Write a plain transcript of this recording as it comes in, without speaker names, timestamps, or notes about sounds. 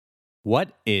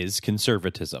What is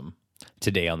conservatism?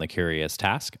 Today on The Curious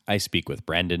Task, I speak with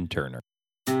Brandon Turner.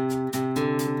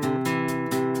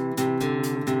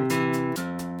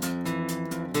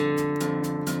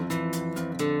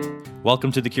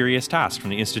 Welcome to The Curious Task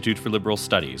from the Institute for Liberal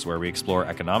Studies, where we explore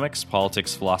economics,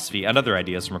 politics, philosophy, and other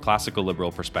ideas from a classical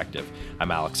liberal perspective.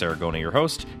 I'm Alex Aragona, your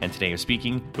host, and today I'm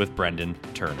speaking with Brandon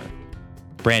Turner.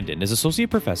 Brandon is Associate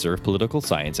Professor of Political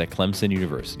Science at Clemson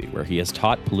University, where he has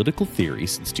taught political theory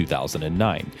since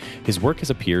 2009. His work has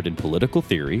appeared in Political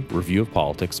Theory, Review of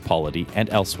Politics, Polity,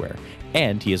 and elsewhere,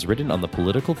 and he has written on the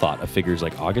political thought of figures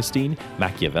like Augustine,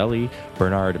 Machiavelli,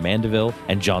 Bernard Mandeville,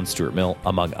 and John Stuart Mill,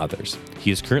 among others.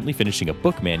 He is currently finishing a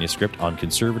book manuscript on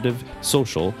conservative,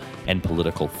 social, and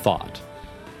political thought.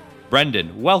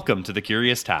 Brendan, welcome to The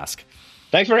Curious Task.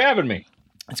 Thanks for having me.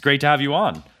 It's great to have you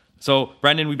on. So,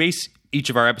 Brendan, we base each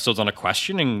of our episodes on a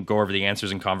question and go over the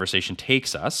answers and conversation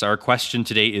takes us. Our question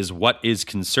today is, what is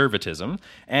conservatism?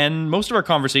 And most of our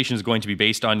conversation is going to be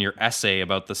based on your essay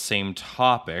about the same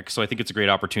topic. So I think it's a great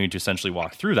opportunity to essentially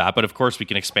walk through that. But of course, we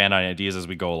can expand on ideas as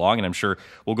we go along, and I'm sure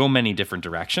we'll go many different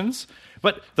directions.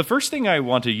 But the first thing I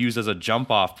want to use as a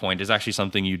jump off point is actually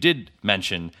something you did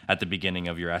mention at the beginning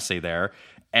of your essay there.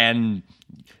 And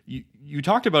you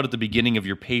talked about at the beginning of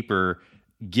your paper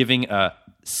giving a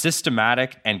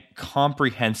systematic and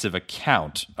comprehensive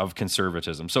account of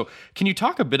conservatism. So can you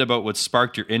talk a bit about what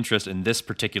sparked your interest in this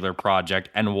particular project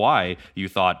and why you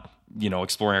thought,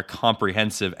 exploring a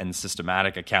comprehensive and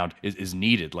systematic account is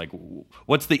needed? Like,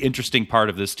 what's the interesting part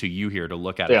of this to you here to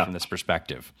look at it from this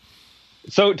perspective?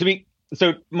 So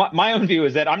my own view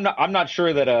is that I'm not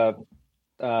sure that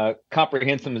a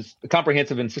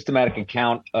comprehensive and systematic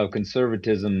account of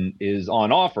conservatism is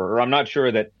on offer, or I'm not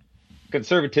sure that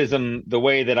conservatism, the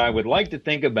way that I would like to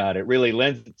think about it, really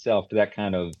lends itself to that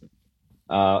kind of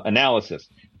analysis.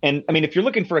 And I mean, if you're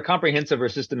looking for a comprehensive or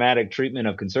systematic treatment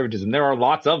of conservatism, there are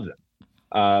lots of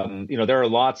them. There are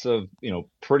lots of,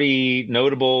 pretty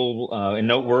notable and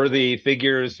noteworthy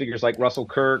figures like Russell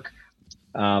Kirk,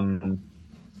 who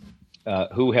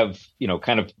have,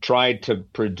 kind of tried to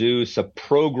produce a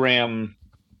program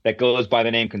that goes by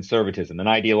the name conservatism, an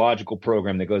ideological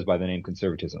program that goes by the name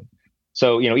conservatism.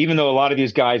 So, even though a lot of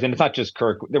these guys, and it's not just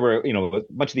Kirk, there were, a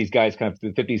bunch of these guys kind of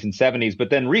through the 50s and 70s, but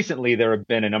then recently there have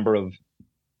been a number of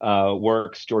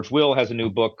works. George Will has a new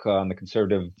book on the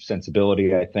conservative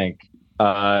sensibility, I think.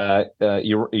 Yoram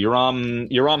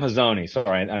Hazony,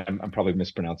 sorry, I'm probably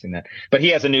mispronouncing that, but he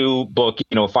has a new book,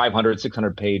 500,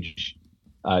 600 page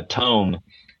tome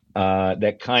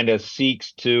that kind of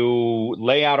seeks to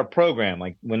lay out a program.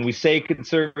 Like when we say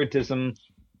conservatism,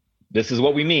 this is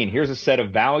what we mean. Here's a set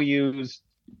of values.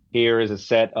 Here is a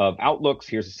set of outlooks.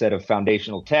 Here's a set of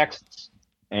foundational texts.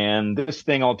 And this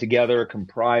thing altogether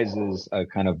comprises a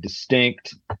kind of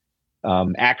distinct,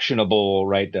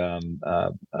 actionable,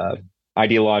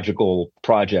 ideological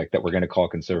project that we're going to call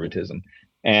conservatism.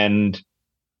 And,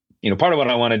 part of what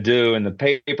I want to do in the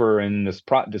paper and this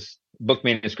book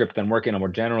manuscript that I'm working on more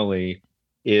generally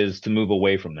is to move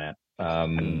away from that.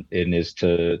 And is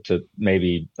to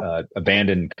maybe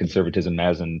abandon conservatism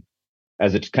as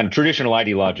a kind of traditional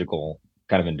ideological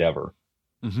kind of endeavor.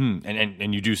 Mm-hmm.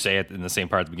 And you do say it in the same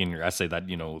part at the beginning of your essay that,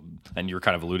 and you're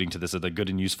kind of alluding to this, that the good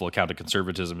and useful account of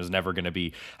conservatism is never going to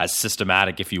be as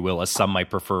systematic, if you will, as some might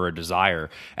prefer or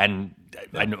desire. And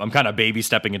I'm kind of baby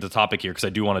stepping into the topic here because I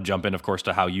do want to jump in, of course,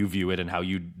 to how you view it and how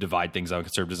you divide things out in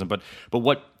conservatism. But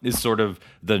what is sort of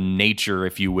the nature,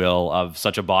 if you will, of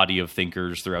such a body of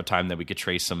thinkers throughout time that we could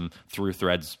trace some through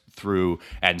threads through,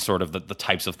 and sort of the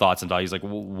types of thoughts and values? Like,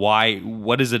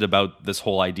 what is it about this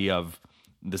whole idea of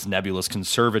this nebulous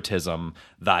conservatism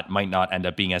that might not end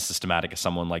up being as systematic as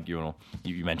someone like, you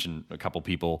mentioned a couple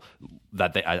people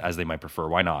that as they might prefer?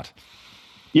 Why not?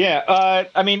 Yeah.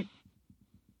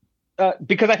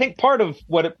 Because I think part of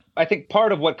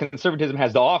what conservatism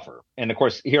has to offer, and of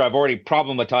course here I've already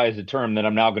problematized a term that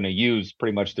I'm now going to use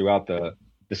pretty much throughout the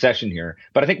session here.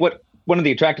 But I think one of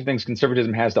the attractive things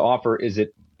conservatism has to offer is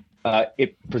it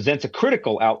presents a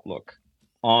critical outlook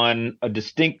on a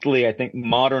distinctly, I think,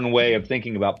 modern way of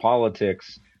thinking about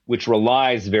politics, which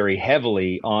relies very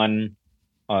heavily on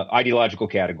ideological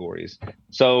categories.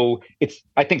 So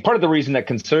I think part of the reason that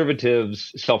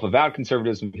conservatives, self-avowed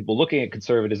conservatives, and people looking at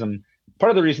conservatism, part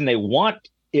of the reason they want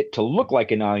it to look like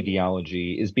an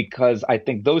ideology is because I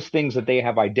think those things that they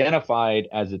have identified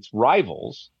as its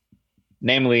rivals,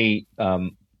 namely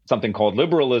something called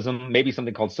liberalism, maybe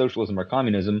something called socialism or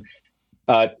communism,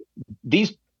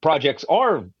 these projects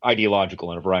are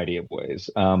ideological in a variety of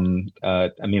ways. I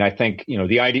think,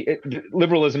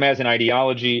 liberalism as an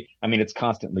ideology, it's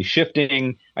constantly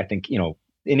shifting. I think,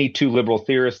 any two liberal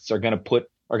theorists are going to put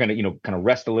are going to, kind of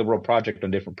rest the liberal project on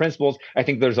different principles. I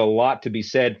think there's a lot to be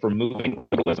said for moving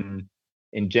liberalism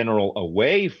in general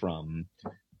away from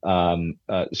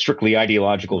strictly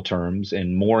ideological terms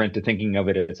and more into thinking of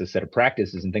it as a set of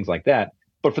practices and things like that.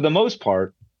 But for the most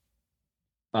part,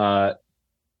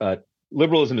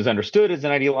 liberalism is understood as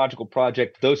an ideological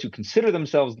project. Those who consider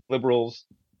themselves liberals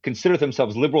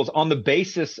on the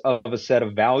basis of a set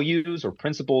of values or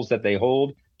principles that they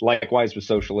hold. Likewise with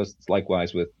socialists,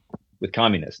 likewise with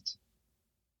communists.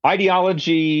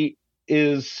 Ideology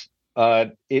is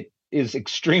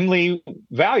extremely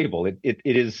valuable.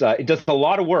 It does a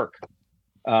lot of work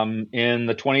in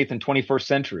the 20th and 21st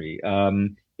century.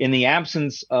 In the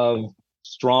absence of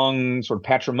strong sort of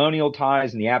patrimonial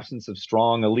ties, in the absence of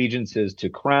strong allegiances to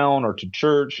crown or to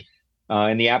church,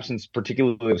 in the absence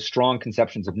particularly of strong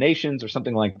conceptions of nations or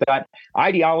something like that,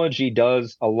 ideology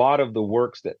does a lot of the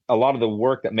work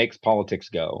that makes politics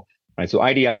go. Right? So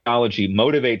ideology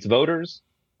motivates voters,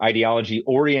 ideology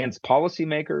orients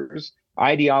policymakers,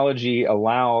 ideology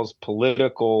allows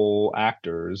political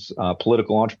actors,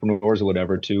 political entrepreneurs or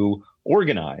whatever to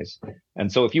organize.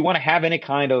 And so if you want to have any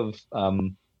kind of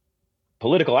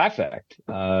political affect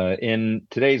in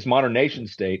today's modern nation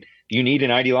state, you need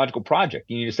an ideological project.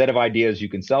 You need a set of ideas you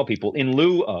can sell people in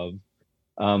lieu of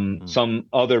some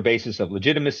other basis of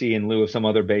legitimacy, in lieu of some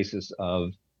other basis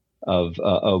of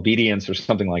obedience or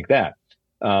something like that.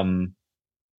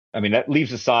 That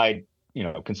leaves aside,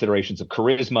 considerations of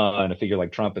charisma and a figure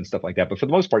like Trump and stuff like that. But for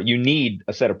the most part, you need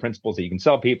a set of principles that you can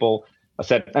sell people.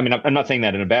 I'm not saying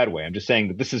that in a bad way. I'm just saying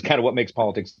that this is kind of what makes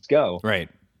politics go. Right.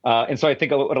 And so I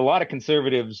think what a lot of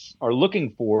conservatives are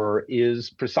looking for is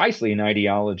precisely an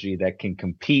ideology that can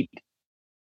compete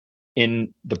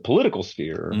in the political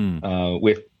sphere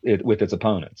with its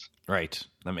opponents. Right.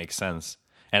 That makes sense.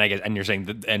 And I guess, and you're saying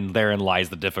that, and therein lies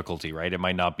the difficulty, right? It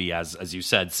might not be as you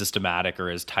said, systematic or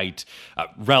as tight,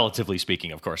 relatively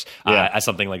speaking, of course, as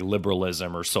something like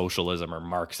liberalism or socialism or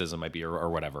Marxism might be, or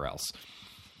whatever else.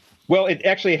 Well, it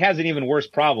actually has an even worse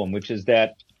problem, which is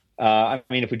that,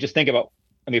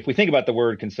 if we think about the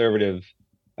word conservative,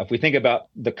 if we think about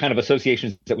the kind of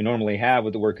associations that we normally have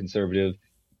with the word conservative,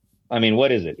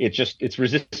 what is it? It's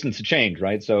resistance to change,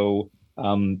 right? So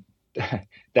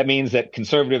that means that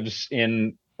conservatives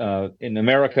in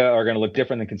America are going to look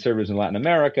different than conservatives in Latin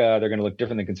America. They're going to look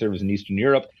different than conservatives in Eastern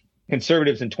Europe.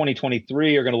 Conservatives in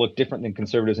 2023 are going to look different than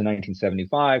conservatives in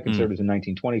 1975, conservatives in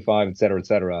 1925, et cetera, et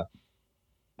cetera.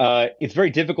 It's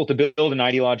very difficult to build an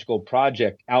ideological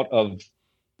project out of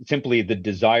simply the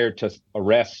desire to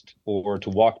arrest or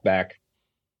to walk back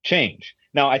change.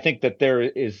 Now, I think that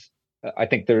there's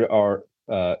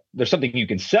something you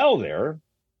can sell there.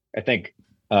 I think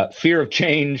fear of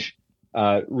change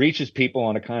reaches people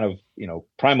on a kind of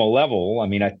primal level.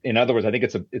 In other words, I think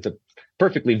it's a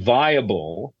perfectly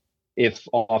viable, if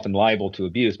often liable to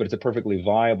abuse, but it's a perfectly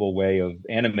viable way of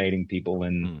animating people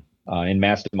in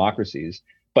mass democracies.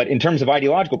 But in terms of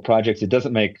ideological projects, it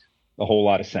doesn't make a whole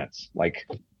lot of sense.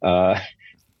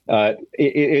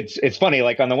 It's funny.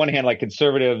 Like on the one hand, like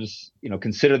conservatives,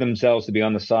 consider themselves to be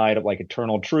on the side of like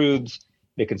eternal truths.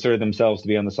 They consider themselves to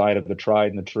be on the side of the tried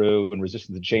and the true and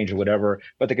resistance to change or whatever.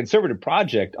 But the conservative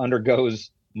project undergoes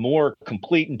more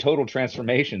complete and total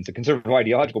transformations. The conservative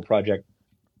ideological project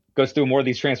goes through more of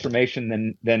these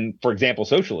transformations than, for example,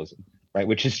 socialism, right?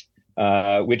 Which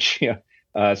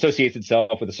associates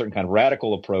itself with a certain kind of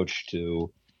radical approach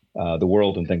to the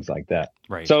world and things like that.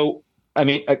 Right. So,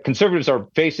 conservatives are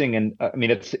facing, and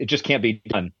it just can't be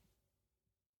done.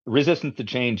 Resistance to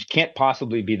change can't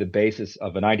possibly be the basis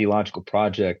of an ideological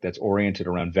project that's oriented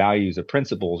around values or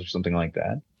principles or something like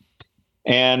that.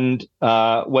 And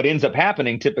what ends up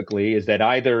happening typically is that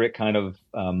either it kind of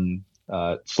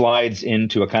slides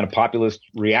into a kind of populist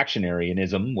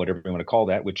reactionaryism, whatever you want to call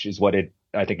that, which is what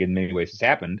I think in many ways has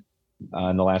happened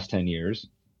in the last 10 years,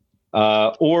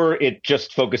 or it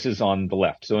just focuses on the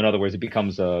left. So in other words, it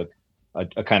becomes a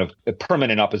kind of a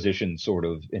permanent opposition sort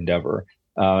of endeavor.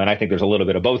 And I think there's a little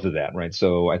bit of both of that, right?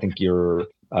 So I think you're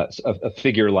a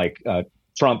figure like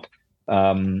Trump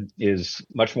is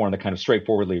much more on the kind of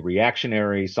straightforwardly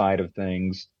reactionary side of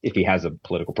things, if he has a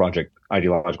political project,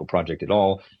 ideological project at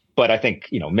all. But I think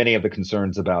many of the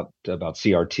concerns about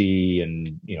CRT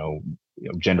and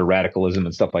gender radicalism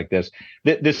and stuff like this,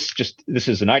 this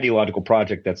is an ideological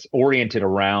project that's oriented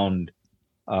around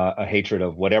a hatred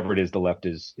of whatever it is the left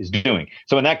is doing.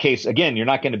 So in that case, again, you're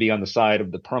not going to be on the side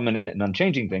of the permanent and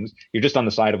unchanging things. You're just on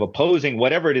the side of opposing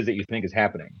whatever it is that you think is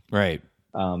happening, right,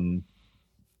 in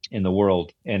the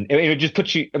world. And it just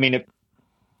puts you. We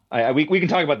can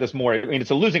talk about this more.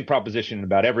 It's a losing proposition in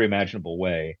about every imaginable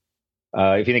way.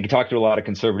 If you talk to a lot of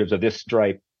conservatives of this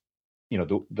stripe,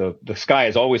 the sky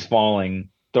is always falling.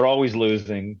 They're always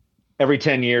losing. Every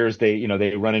 10 years, they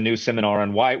run a new seminar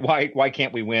on why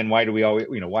can't we win? Why do we always,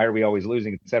 why are we always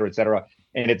losing, et cetera, et cetera.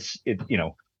 And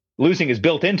losing is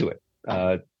built into it.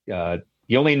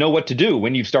 You only know what to do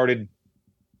when you've started,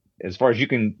 as far as you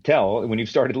can tell, when you've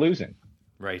started losing.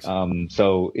 Right.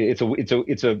 So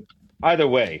it's a either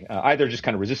way, either just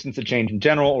kind of resistance to change in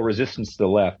general or resistance to the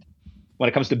left. When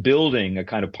it comes to building a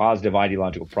kind of positive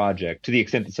ideological project, to the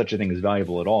extent that such a thing is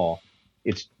valuable at all,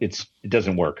 it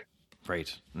doesn't work.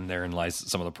 Right. And therein lies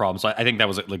some of the problems. So I think that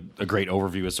was a great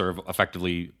overview, a sort of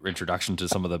effectively introduction to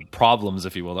some of the problems,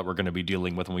 if you will, that we're going to be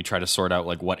dealing with when we try to sort out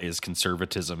what is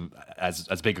conservatism, as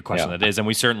big a question that is. And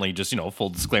we certainly, just, full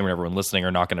disclaimer to everyone listening,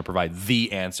 are not going to provide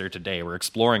the answer today. We're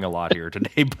exploring a lot here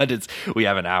today, but we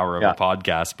have an hour of a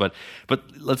podcast. But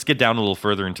let's get down a little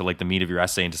further into the meat of your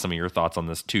essay, into some of your thoughts on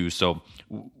this too. So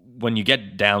when you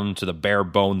get down to the bare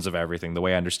bones of everything, the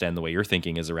way I understand the way you're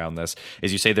thinking is around this,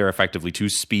 is you say there are effectively two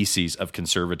species of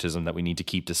conservatism that we need to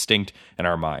keep distinct in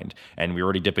our mind. And we're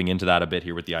already dipping into that a bit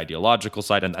here with the ideological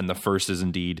side. And the first is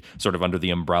indeed sort of under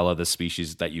the umbrella of the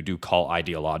species that you do call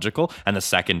ideological. And the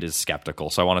second is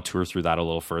skeptical. So I want to tour through that a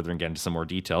little further and get into some more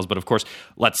details. But of course,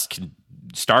 let's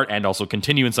start and also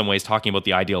continue in some ways talking about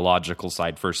the ideological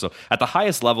side first. So at the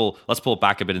highest level, let's pull it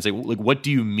back a bit and say, what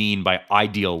do you mean by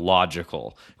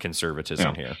ideological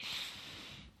conservatism here?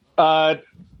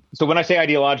 So when I say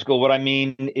ideological, what I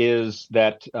mean is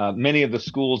that many of the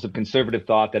schools of conservative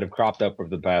thought that have cropped up over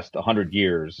the past 100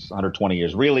 years, 120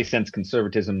 years, really since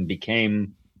conservatism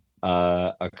became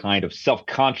a kind of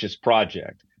self-conscious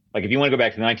project. Like if you want to go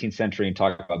back to the 19th century and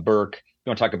talk about Burke, you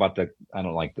want to talk about the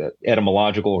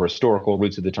etymological or historical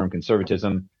roots of the term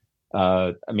conservatism.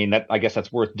 I guess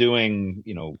that's worth doing,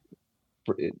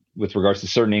 with regards to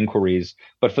certain inquiries.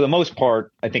 But for the most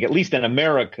part, I think at least in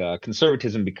America,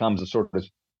 conservatism becomes a sort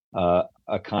of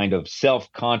a kind of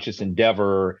self-conscious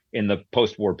endeavor in the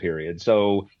post-war period.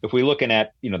 So if we're looking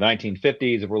at, the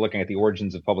 1950s, if we're looking at the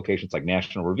origins of publications like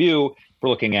National Review, if we're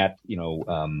looking at,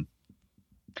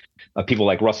 people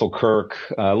like Russell Kirk,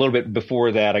 a little bit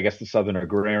before that, I guess the Southern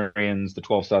Agrarians, the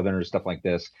 12 Southerners, stuff like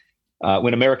this.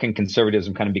 When American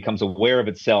conservatism kind of becomes aware of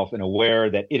itself and aware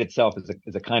that it itself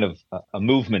is a kind of a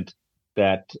movement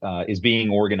that is being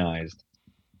organized.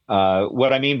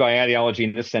 What I mean by ideology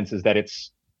in this sense is that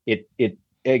it's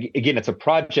a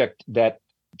project that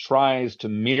tries to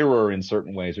mirror in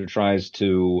certain ways, or tries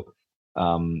to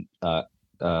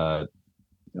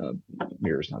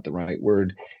mirror is not the right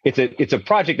word. It's a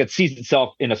project that sees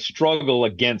itself in a struggle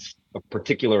against a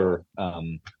particular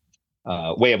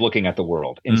way of looking at the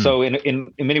world. And so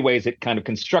in many ways, it kind of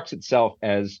constructs itself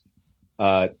as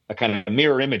a kind of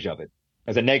mirror image of it,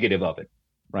 as a negative of it.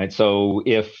 Right. So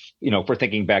if we're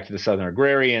thinking back to the Southern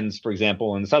Agrarians, for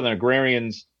example, and the Southern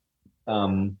Agrarians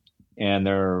and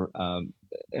their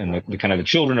and the kind of the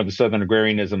children of the Southern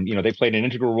agrarianism, they played an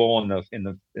integral role in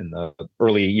the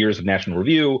early years of National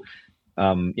Review.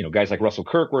 Guys like Russell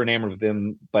Kirk were enamored with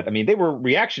them, but they were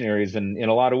reactionaries in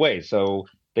a lot of ways. So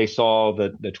they saw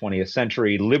the 20th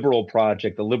century liberal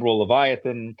project, the liberal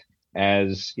Leviathan,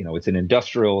 as it's an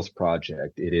industrialist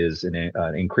project. It is an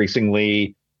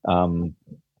increasingly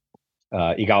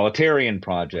egalitarian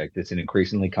project. It's an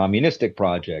increasingly communistic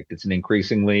project. It's an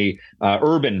increasingly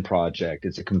urban project.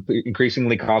 It's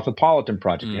increasingly cosmopolitan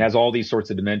project. It has all these sorts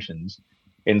of dimensions.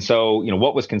 And so,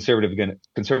 what was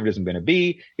conservatism going to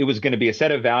be? It was going to be a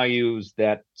set of values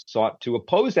that sought to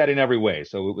oppose that in every way.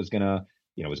 So it was going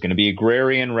to be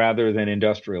agrarian rather than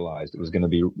industrialized. It was going to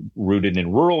be rooted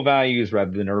in rural values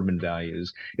rather than urban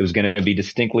values. It was going to be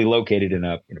distinctly located in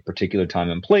a particular time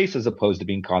and place, as opposed to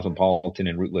being cosmopolitan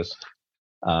and rootless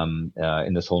in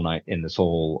this whole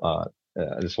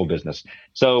business.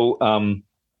 So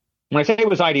when I say it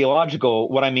was ideological,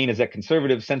 what I mean is that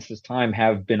conservatives since this time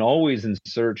have been always in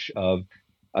search of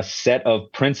a set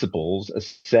of principles, a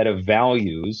set of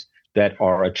values that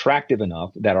are attractive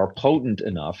enough, that are potent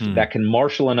enough, that can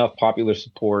marshal enough popular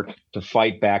support to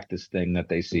fight back this thing that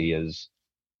they see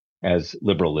as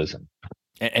liberalism.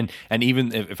 And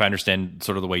even if I understand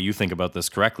sort of the way you think about this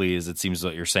correctly, is it seems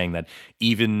that you're saying that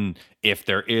even if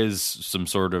there is some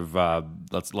sort of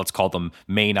let's call them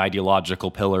main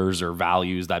ideological pillars or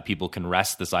values that people can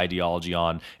rest this ideology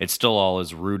on, it still all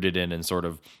is rooted in sort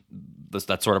of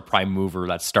that sort of prime mover,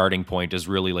 that starting point is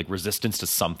really like resistance to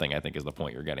something, I think is the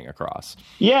point you're getting across.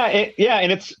 And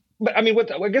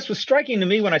what I guess was striking to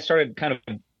me when I started kind of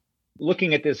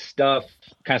looking at this stuff,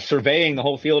 kind of surveying the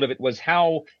whole field of it, was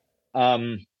how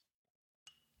so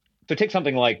So take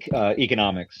something like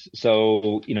economics.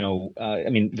 So, I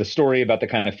mean, the story about the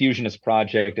kind of fusionist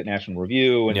project at National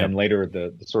Review, and then later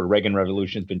the sort of Reagan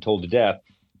Revolution has been told to death.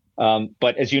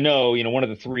 But as you know, one of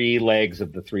the three legs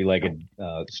of the three-legged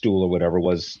stool or whatever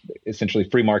was essentially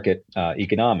free market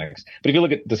economics. But if you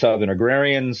look at the Southern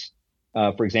agrarians,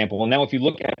 for example, and now if you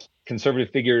look at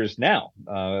conservative figures now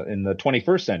in the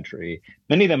 21st century,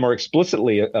 many of them are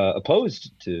explicitly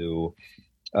opposed to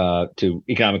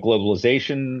economic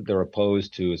globalization. They're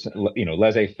opposed to,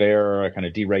 laissez-faire, a kind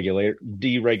of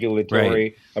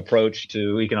deregulatory approach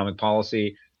to economic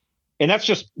policy. And that's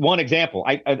just one example.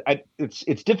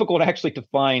 It's difficult actually to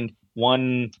find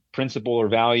one principle or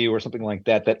value or something like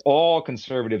that all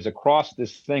conservatives across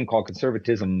this thing called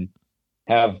conservatism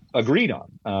have agreed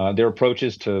on. Their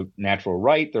approaches to natural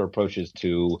right, their approaches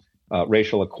to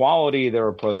racial equality, their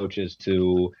approaches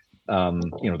to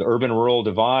the urban-rural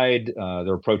divide,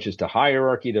 their approaches to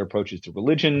hierarchy, their approaches to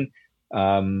religion.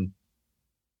 I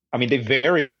mean, they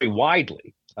vary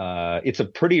widely. It's a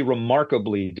pretty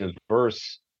remarkably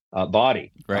diverse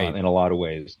body in a lot of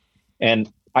ways.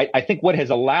 And I think what has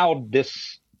allowed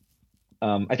this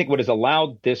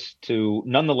to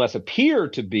nonetheless appear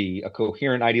to be a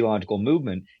coherent ideological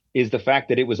movement is the fact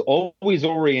that it was always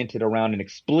oriented around an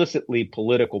explicitly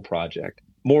political project.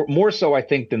 More so, I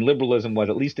think, than liberalism was,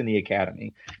 at least in the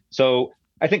academy. So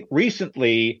I think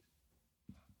recently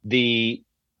the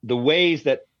ways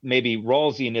that maybe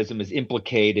Rawlsianism is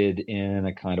implicated in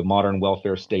a kind of modern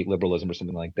welfare state liberalism or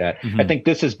something like that. Mm-hmm. I think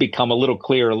this has become a little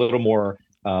clearer, a little more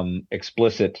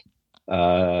explicit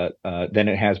than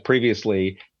it has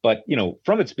previously. But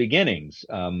from its beginnings,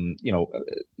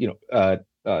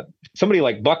 somebody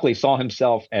like Buckley saw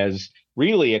himself as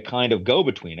really a kind of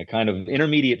go-between, a kind of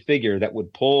intermediate figure that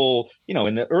would pull.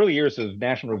 In the early years of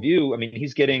National Review, I mean,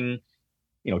 he's getting.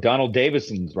 Donald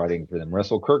Davison's writing for them,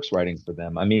 Russell Kirk's writing for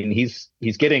them. I mean, he's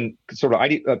getting sort of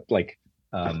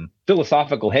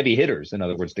philosophical heavy hitters, in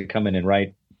other words, to come in and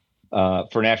write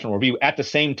for National Review at the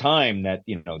same time that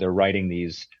they're writing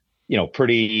these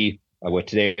pretty what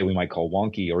today we might call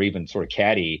wonky or even sort of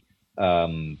catty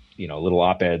little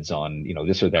op-eds on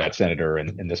this or that senator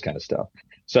and this kind of stuff.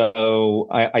 So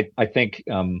I think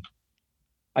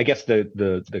I guess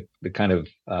the kind of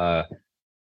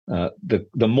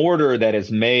the mortar that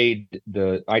has made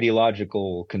the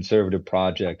ideological conservative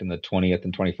project in the 20th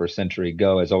and 21st century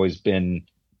go has always been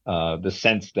the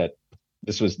sense that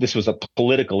this was a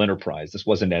political enterprise. This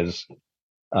wasn't as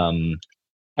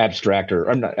abstract, or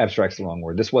I'm not abstract's the wrong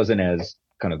word. This wasn't as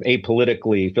kind of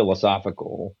apolitically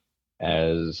philosophical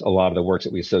as a lot of the works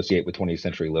that we associate with 20th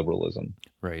century liberalism.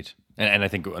 Right. And I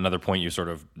think another point you sort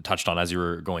of touched on as you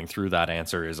were going through that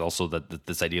answer is also that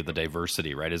this idea of the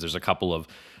diversity, right? Is there's a couple of,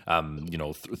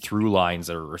 through lines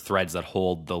or threads that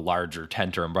hold the larger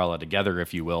tent or umbrella together,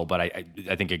 if you will. But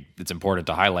I think it's important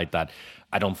to highlight that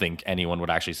I don't think anyone would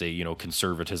actually say,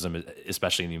 conservatism,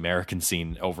 especially in the American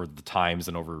scene over the times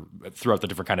and throughout the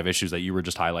different kind of issues that you were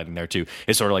just highlighting there too,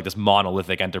 is sort of like this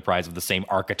monolithic enterprise of the same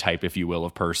archetype, if you will,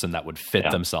 of person that would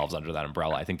fit themselves under that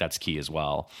umbrella. I think that's key as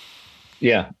well.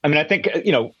 Yeah. I mean, I think,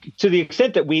 to the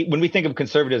extent that when we think of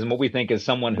conservatism, what we think is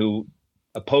someone who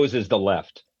opposes the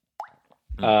left.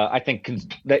 I think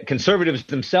that conservatives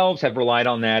themselves have relied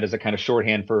on that as a kind of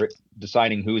shorthand for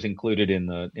deciding who's included in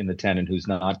the 10 and who's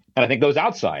not. And I think those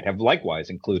outside have likewise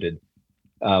included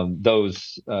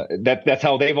those. That's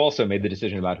how they've also made the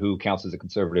decision about who counts as a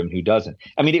conservative and who doesn't.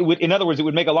 I mean, in other words, it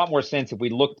would make a lot more sense if we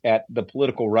looked at the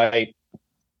political right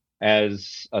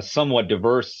as a somewhat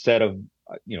diverse set of,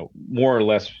 more or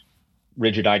less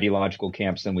rigid ideological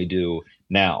camps than we do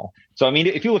now. So, I mean,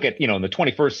 if you look at, in the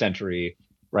 21st century,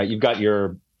 right, you've got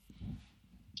your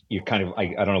kind of, I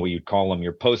don't know what you'd call them,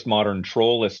 your postmodern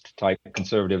trollist type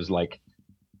conservatives like,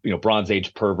 Bronze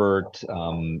Age pervert,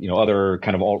 other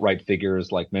kind of alt-right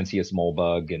figures like Mencius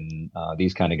Mollbug and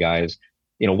these kind of guys.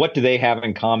 What do they have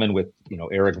in common with,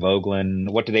 Eric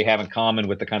Voegelin? What do they have in common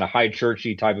with the kind of high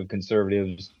churchy type of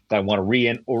conservatives that want to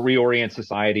reorient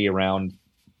society around,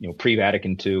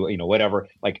 pre-Vatican II, whatever?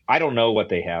 Like, I don't know what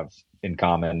they have in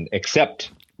common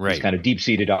except this kind of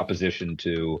deep-seated opposition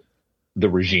to the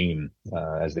regime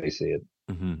as they see it.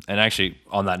 Mm-hmm. And actually,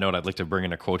 on that note, I'd like to bring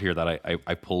in a quote here that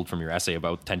I pulled from your essay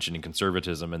about tension and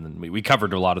conservatism. And then we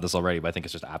covered a lot of this already, but I think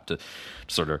it's just apt to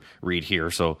sort of read here.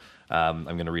 So I'm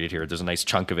going to read it here. There's a nice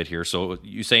chunk of it here. So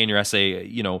you say in your essay,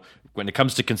 when it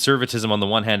comes to conservatism, on the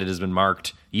one hand, it has been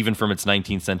marked, even from its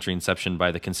 19th century inception,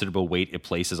 by the considerable weight it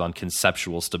places on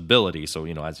conceptual stability. So,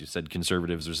 as you said,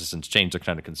 conservatives, resistance to change, they're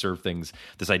trying to conserve things.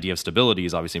 This idea of stability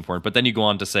is obviously important. But then you go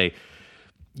on to say,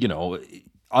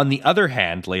 on the other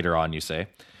hand, later on, you say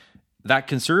that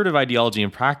conservative ideology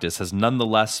in practice has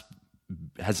nonetheless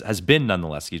has been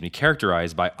nonetheless,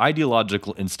 characterized by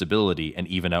ideological instability and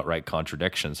even outright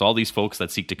contradiction. So all these folks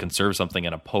that seek to conserve something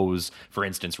and oppose, for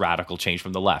instance, radical change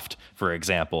from the left, for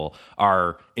example,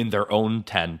 are in their own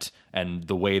tent, and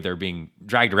the way they're being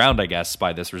dragged around, I guess,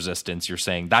 by this resistance, you're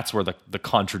saying that's where the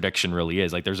contradiction really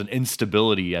is. Like, there's an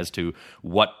instability as to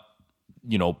what,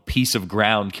 piece of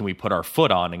ground can we put our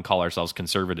foot on and call ourselves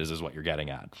conservatives, is what you're getting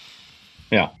at.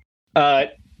 Yeah,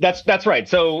 that's right.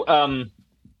 So,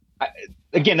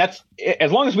 again, that's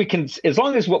as long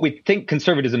as what we think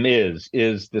conservatism is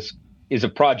a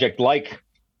project like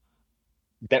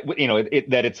that.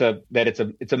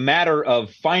 It's a matter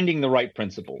of finding the right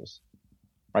principles,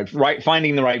 right,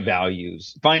 finding the right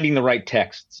values, finding the right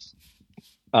texts.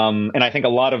 And I think a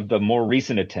lot of the more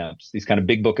recent attempts, these kind of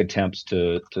big book attempts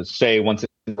to say once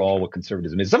and for all what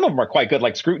conservatism is, some of them are quite good.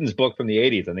 Like Scruton's book from the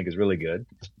 '80s, I think, is really good.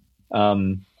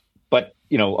 But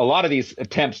a lot of these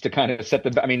attempts to kind of set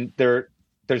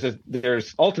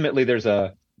there's ultimately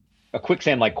a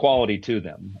quicksand-like quality to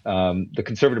them. The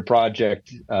conservative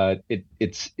project,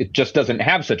 it just doesn't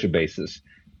have such a basis.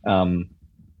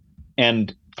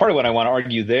 And part of what I want to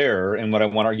argue there, and what I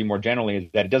want to argue more generally, is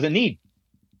that it doesn't need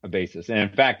a basis. And in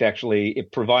fact, actually,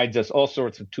 it provides us all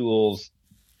sorts of tools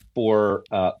for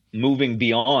moving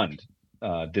beyond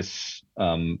this.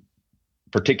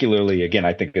 Particularly, again,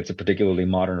 I think it's a particularly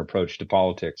modern approach to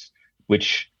politics,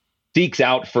 which seeks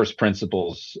out first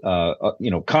principles,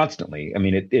 constantly. I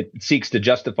mean, it seeks to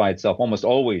justify itself almost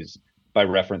always by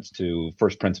reference to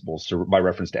first principles, or by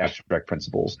reference to abstract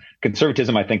principles.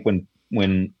 Conservatism, I think,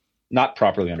 when not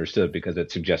properly understood, because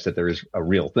it suggests that there is a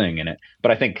real thing in it.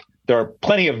 But I think there are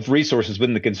plenty of resources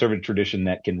within the conservative tradition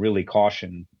that can really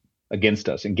caution against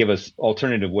us and give us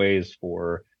alternative ways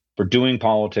for doing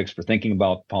politics, for thinking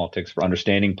about politics, for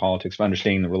understanding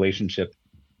the relationship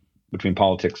between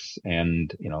politics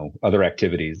and other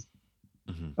activities.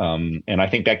 Mm-hmm. And I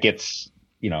think that gets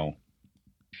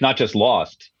not just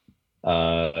lost,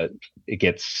 it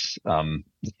gets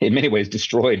in many ways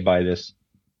destroyed by this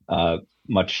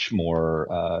much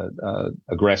more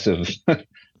aggressive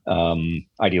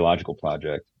ideological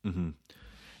project. Mm-hmm.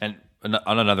 And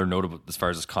on another note, as far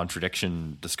as this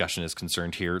contradiction discussion is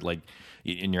concerned here, like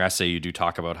in your essay, you do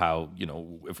talk about how,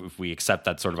 if we accept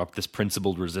that sort of this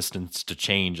principled resistance to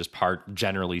change as part,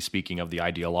 generally speaking, of the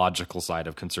ideological side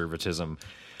of conservatism,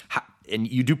 and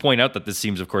you do point out that this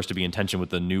seems, of course, to be in tension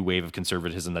with the new wave of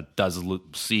conservatism that does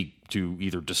seek to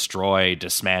either destroy,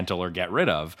 dismantle, or get rid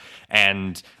of.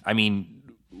 And I mean,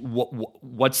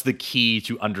 what's the key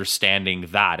to understanding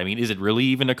that? I mean, is it really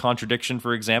even a contradiction,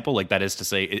 for example? Like, that is to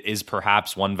say, is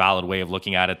perhaps one valid way of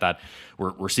looking at it that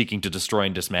we're seeking to destroy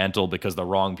and dismantle because the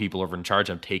wrong people over in charge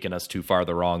have taken us too far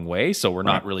the wrong way, so we're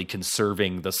not really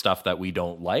conserving the stuff that we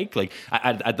don't like? Like,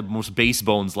 at the most base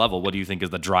bones level, what do you think is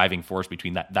the driving force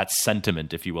between that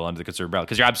sentiment, if you will, under the conservative umbrella?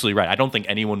 Because you're absolutely right. I don't think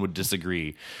anyone would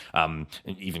disagree,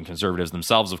 even conservatives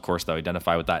themselves, of course, that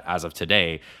identify with that as of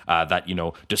today, that,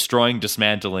 destroying,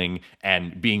 dismantling,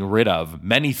 and being rid of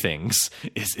many things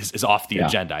is off the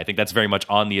agenda. I think that's very much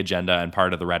on the agenda and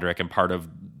part of the rhetoric and part of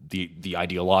the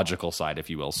ideological side, if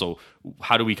you will. So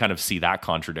how do we kind of see that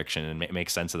contradiction and make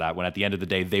sense of that, when at the end of the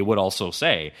day they would also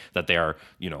say that they are,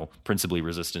 principally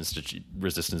resistance to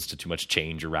too much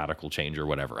change or radical change or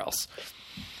whatever else?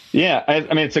 Yeah,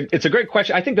 I mean, it's a great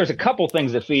question. I think there's a couple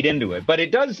things that feed into it, but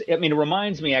it does. I mean, it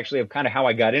reminds me actually of kind of how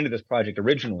I got into this project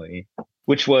originally,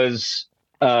 which was,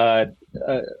 like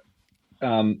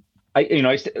in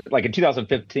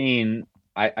 2015,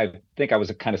 I think I was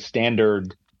a kind of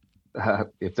standard.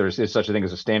 If there's such a thing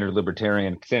as a standard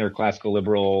libertarian, standard classical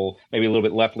liberal, maybe a little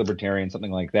bit left libertarian,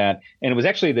 something like that. And it was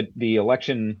actually the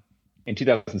election in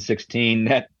 2016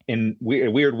 that, in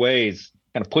weird ways,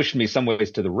 kind of pushed me some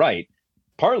ways to the right,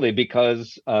 partly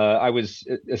because I was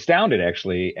astounded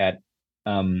actually at,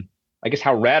 I guess,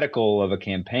 how radical of a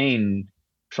campaign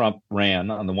Trump ran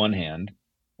on the one hand,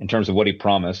 in terms of what he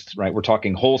promised. Right, we're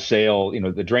talking wholesale,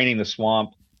 the draining the swamp.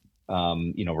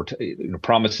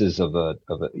 Promises of a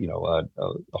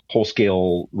whole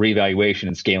scale reevaluation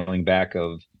and scaling back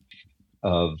of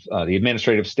the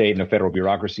administrative state and the federal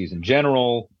bureaucracies in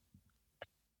general.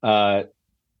 In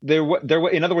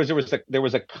other words, there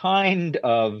was a kind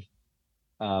of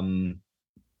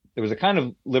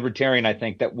libertarian, I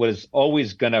think, that was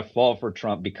always going to fall for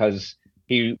Trump because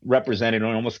he represented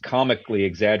an almost comically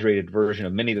exaggerated version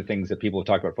of many of the things that people have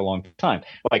talked about for a long time.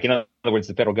 Like, in other words,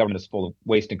 the federal government is full of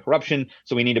waste and corruption,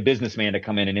 so we need a businessman to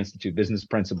come in and institute business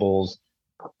principles.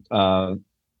 The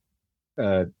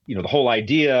whole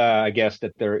idea, I guess,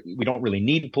 that we don't really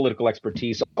need political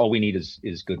expertise. All we need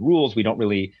is good rules. We don't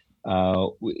really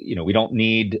We don't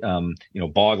need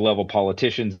bog level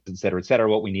politicians, et cetera, et cetera.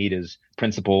 What we need is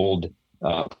principled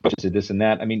approaches to this and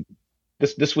that. I mean,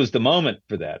 this was the moment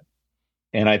for that.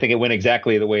 And I think it went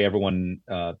exactly the way everyone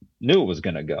knew it was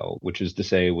going to go, which is to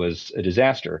say it was a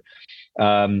disaster.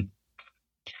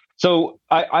 So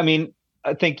I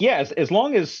think, yes, as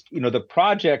long as, the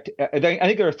project, I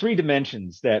think there are three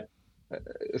dimensions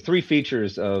three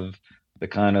features of the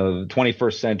kind of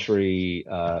 21st century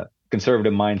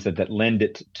conservative mindset that lend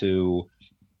it to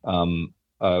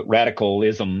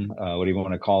radicalism, what do you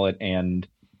want to call it, and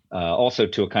also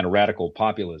to a kind of radical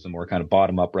populism or kind of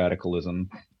bottom-up radicalism.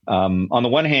 On the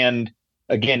one hand,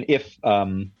 again, if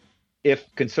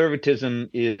conservatism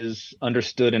is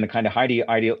understood in a kind of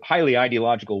highly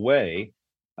ideological way,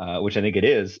 which I think it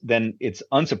is, then it's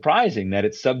unsurprising that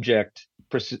it's subject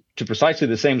to precisely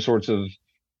the same sorts of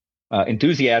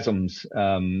enthusiasms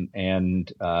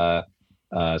and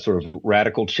sort of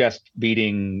radical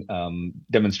chest-beating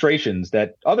demonstrations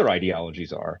that other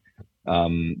ideologies are.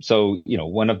 So,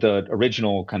 one of the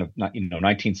original kind of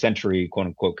 19th century quote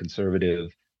unquote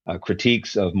conservative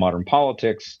critiques of modern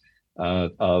politics,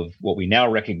 of what we now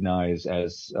recognize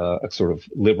as a sort of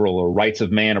liberal or rights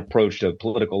of man approach to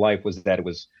political life, was that it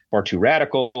was far too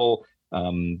radical,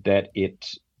 that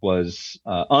it was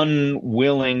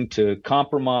unwilling to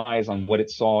compromise on what it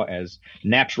saw as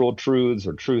natural truths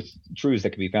or truths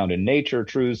that can be found in nature,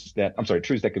 truths that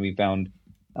can be found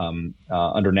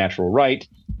under natural right,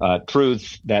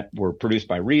 truths that were produced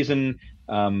by reason,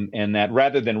 and that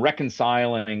rather than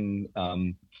reconciling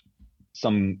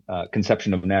some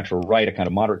conception of natural right, a kind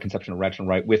of moderate conception of natural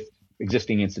right, with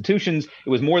existing institutions, it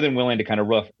was more than willing to kind of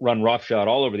run roughshod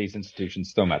all over these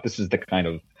institutions, throw them out. This is the kind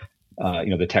of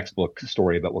the textbook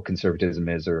story about what conservatism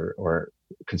is or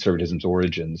conservatism's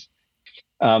origins.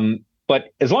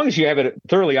 But as long as you have a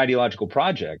thoroughly ideological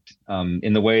project,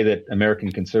 in the way that American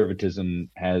conservatism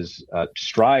has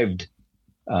strived,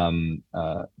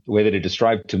 the way that it has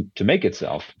strived to make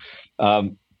itself,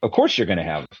 of course you're going to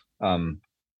have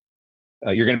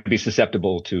you're going to be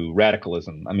susceptible to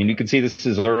radicalism. I mean, you can see this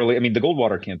is early. I mean, the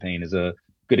Goldwater campaign is a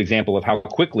good example of how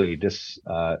quickly this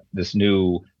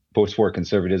new post-war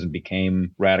conservatism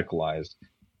became radicalized.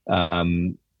 I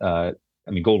mean,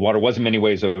 Goldwater was in many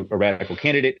ways a radical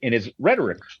candidate, and his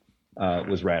rhetoric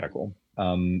was radical.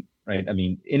 Right? I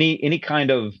mean, any kind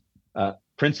of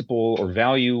principle or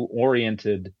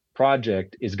value-oriented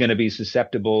project is going to be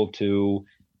susceptible to,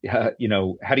 how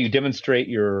do you demonstrate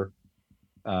your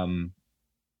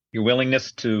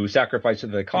willingness to sacrifice for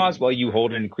the cause? Well, you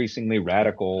hold an increasingly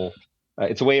radical.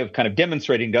 It's a way of kind of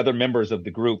demonstrating to other members of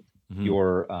the group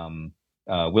your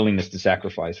willingness to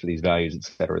sacrifice for these values, et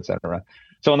cetera, et cetera.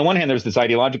 So on the one hand, there's this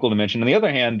ideological dimension. On the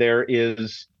other hand, there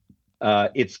is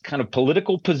its kind of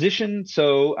political position.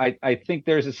 So I think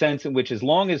there's a sense in which, as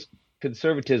long as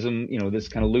conservatism, this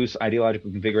kind of loose ideological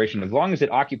configuration, as long as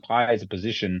it occupies a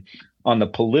position on the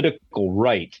political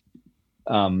right,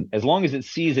 as long as it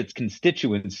sees its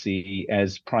constituency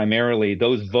as primarily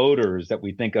those voters that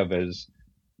we think of as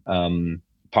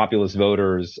populist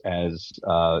voters, as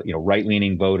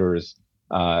right-leaning voters,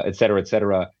 et cetera, et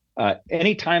cetera.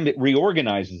 Anytime it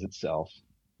reorganizes itself,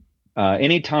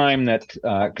 anytime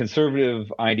that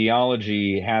conservative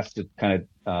ideology has to kind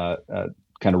of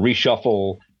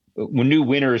reshuffle, when new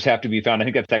winners have to be found, I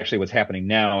think that's actually what's happening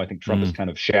now. I think Trump has kind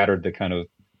of shattered the kind of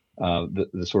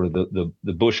the sort of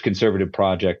the Bush conservative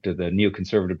project or the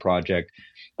neoconservative project.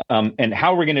 And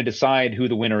how we're going to decide who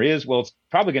the winner is? Well, it's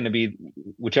probably going to be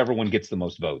whichever one gets the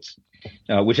most votes,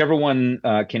 whichever one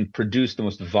can produce the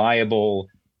most viable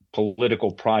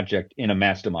political project in a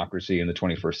mass democracy in the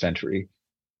 21st century.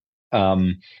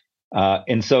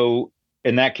 And so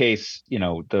in that case,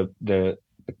 the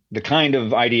kind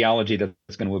of ideology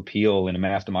that's going to appeal in a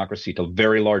mass democracy to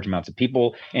very large amounts of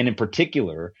people, and in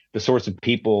particular, the sorts of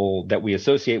people that we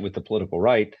associate with the political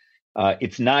right,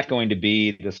 it's not going to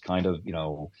be this kind of,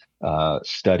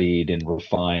 studied and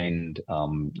refined,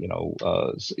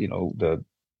 the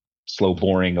slow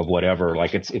boring of whatever.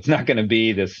 Like it's not going to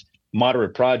be this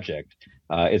moderate project.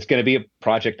 It's going to be a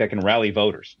project that can rally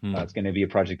voters. It's going to be a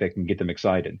project that can get them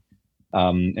excited.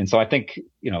 And so I think,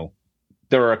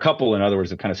 there are a couple, in other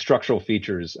words, of kind of structural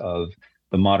features of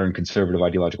the modern conservative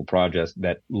ideological project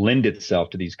that lend itself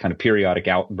to these kind of periodic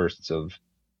outbursts of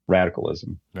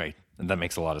radicalism. Right. And that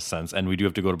makes a lot of sense. And we do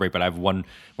have to go to break, but I have one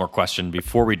more question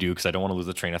before we do, because I don't want to lose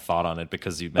the train of thought on it,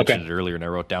 because you mentioned it earlier and I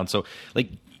wrote down. So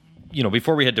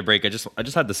before we head to break, I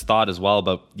just had this thought as well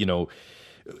about,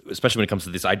 especially when it comes to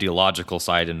this ideological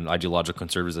side and ideological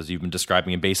conservatives, as you've been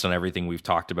describing, and based on everything we've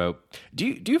talked about,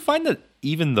 do you find that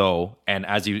even though, and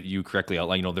as you correctly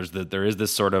outlined, there is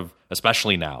this sort of,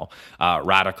 especially now,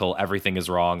 radical, everything is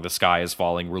wrong, the sky is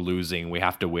falling, we're losing, we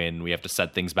have to win, we have to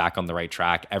set things back on the right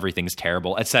track, everything's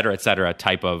terrible, et cetera,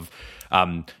 type of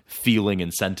feeling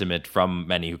and sentiment from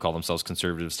many who call themselves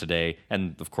conservatives today.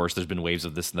 And of course, there's been waves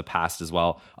of this in the past as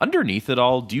well. Underneath it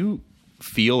all, do you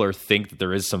feel or think that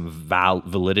there is some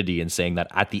validity in saying that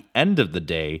at the end of the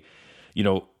day,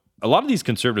 a lot of these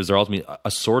conservatives are ultimately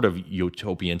a sort of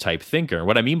utopian type thinker.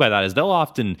 What I mean by that is they'll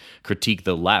often critique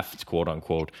the left, quote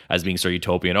unquote, as being so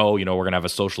utopian. Oh, we're going to have a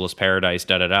socialist paradise,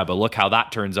 but look how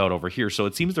that turns out over here. So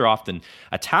it seems they're often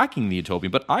attacking the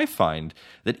utopian. But I find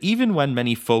that even when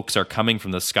many folks are coming from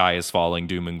the sky is falling,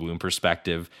 doom and gloom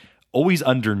perspective, always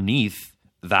underneath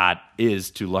that is,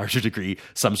 to a larger degree,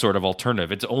 some sort of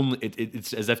alternative.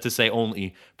 It's as if to say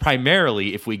only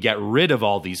primarily if we get rid of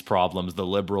all these problems, the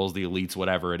liberals, the elites,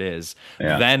 whatever it is,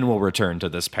 then we'll return to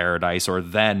this paradise, or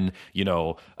then,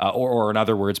 or in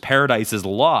other words, paradise is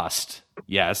lost.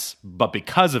 Yes, but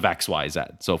because of X, Y, Z.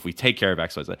 So if we take care of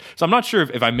X, Y, Z. So I'm not sure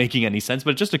if I'm making any sense,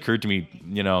 but it just occurred to me,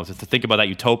 to think about that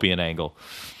utopian angle.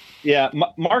 Yeah,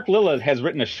 Mark Lilla has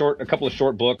written a couple of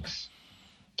short books.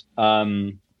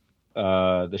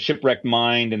 The Shipwrecked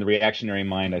Mind and the Reactionary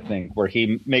Mind, I think, where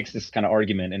he makes this kind of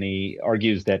argument, and he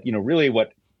argues that really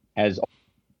what has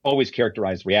always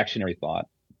characterized reactionary thought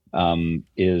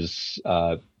is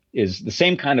the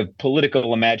same kind of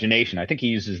political imagination. I think he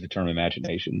uses the term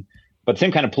imagination, but the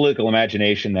same kind of political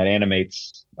imagination that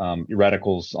animates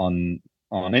radicals on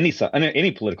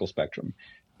any political spectrum.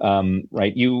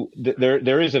 Right?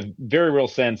 There is a very real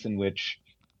sense in which,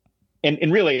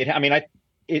 and really,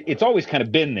 it's always kind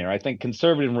of been there. I think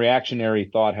conservative and reactionary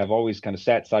thought have always kind of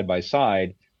sat side by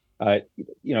side.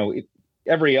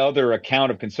 Every other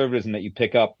account of conservatism that you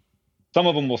pick up, some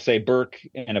of them will say Burke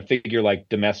and a figure like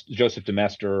Joseph de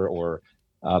Maistre or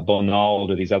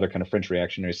Bonald or these other kind of French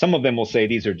reactionaries. Some of them will say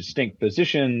these are distinct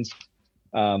positions,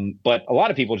 but a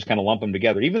lot of people just kind of lump them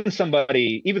together. Even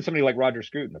somebody like Roger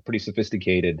Scruton, a pretty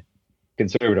sophisticated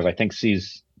conservative, I think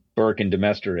sees Burke and de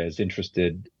Maistre as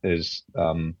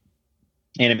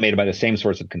animated by the same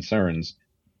sorts of concerns,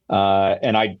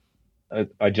 and I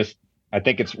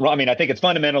think it's wrong. I think it's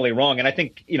fundamentally wrong, and I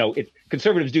think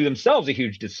conservatives do themselves a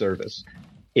huge disservice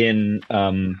in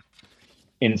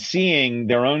seeing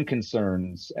their own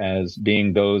concerns as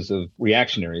being those of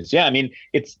reactionaries. Yeah,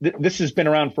 this has been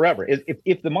around forever.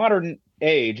 If the modern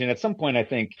age, and at some point, I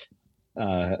think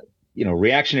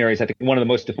reactionaries. I think one of the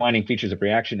most defining features of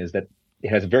reaction is that it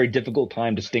has a very difficult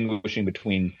time distinguishing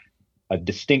between a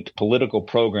distinct political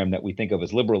program that we think of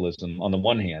as liberalism on the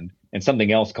one hand, and something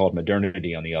else called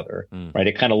modernity on the other, right?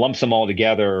 It kind of lumps them all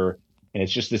together, and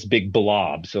it's just this big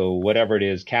blob. So whatever it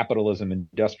is, capitalism,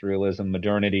 industrialism,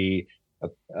 modernity,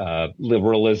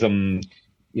 liberalism,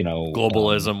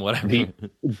 globalism, whatever.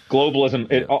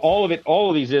 Globalism, all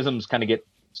of these isms kind of get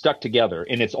stuck together,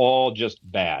 and it's all just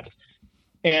bad.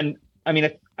 And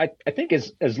I think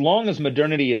as long as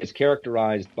modernity is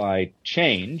characterized by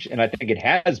change, and I think it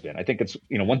has been, I think it's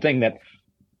one thing that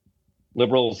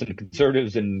liberals and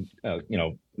conservatives and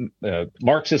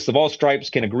Marxists of all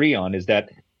stripes can agree on is that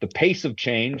the pace of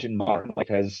change in modern life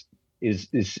is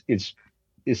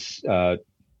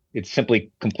it's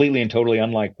simply completely and totally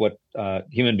unlike what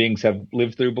human beings have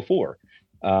lived through before.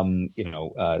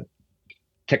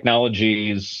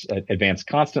 Technologies advance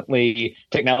constantly,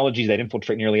 technologies that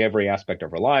infiltrate nearly every aspect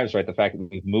of our lives, right? The fact that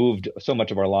we've moved so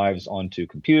much of our lives onto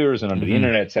computers and onto the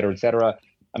internet, et cetera, et cetera.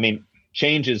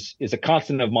 Change is a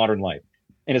constant of modern life.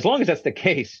 And as long as that's the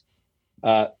case,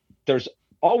 there's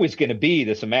always going to be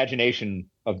this imagining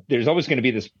of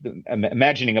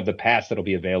the past that'll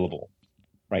be available,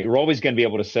 right? You're always going to be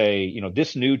able to say,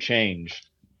 this new change,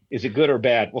 is it good or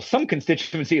bad? Well, some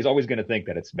constituency is always going to think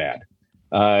that it's bad.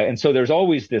 And so there's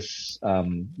always this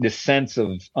sense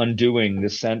of undoing,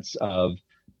 this sense of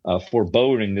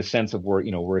foreboding, this sense of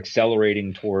we're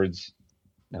accelerating towards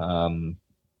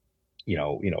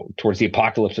towards the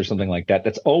apocalypse or something like that.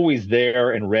 That's always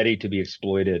there and ready to be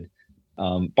exploited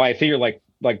by a figure like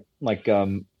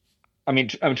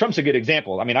Trump's a good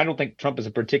example. I don't think Trump is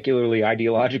a particularly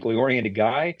ideologically oriented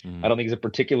guy. I don't think he's a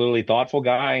particularly thoughtful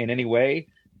guy in any way.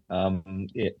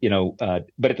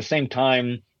 But at the same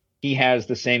time, he has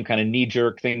the same kind of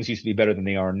knee-jerk things used to be better than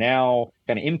they are now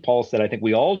kind of impulse that I think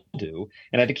we all do.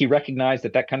 And I think he recognized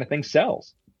that kind of thing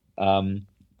sells.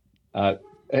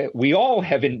 We all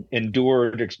have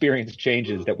experienced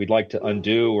changes that we'd like to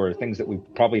undo, or things that we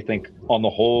probably think on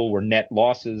the whole were net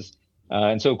losses.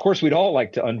 And so, of course, we'd all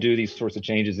like to undo these sorts of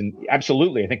changes. And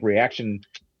absolutely, I think reaction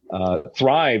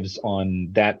thrives on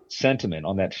that sentiment,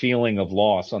 on that feeling of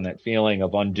loss, on that feeling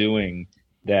of undoing.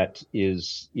 That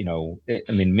is, I mean,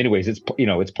 in many ways, it's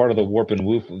part of the warp and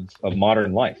woof of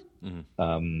modern life.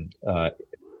 The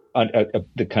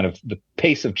kind of the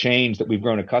pace of change that we've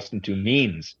grown accustomed to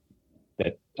means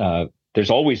that there's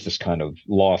always this kind of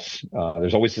loss.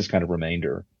 There's always this kind of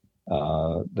remainder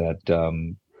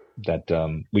that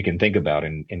we can think about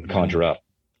and conjure up.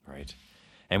 Right.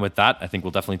 And with that, I think we'll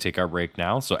definitely take our break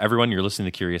now. So everyone, you're listening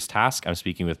to Curious Task. I'm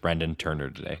speaking with Brendan Turner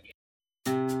today.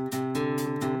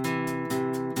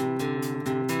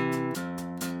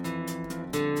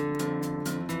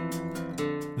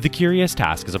 The Curious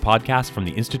Task is a podcast from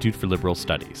the Institute for Liberal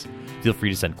Studies. Feel free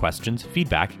to send questions,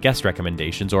 feedback, guest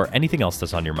recommendations, or anything else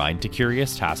that's on your mind to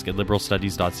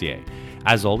curioustask@liberalstudies.ca.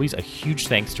 As always, a huge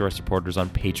thanks to our supporters on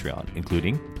Patreon,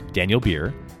 including Daniel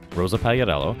Beer, Rosa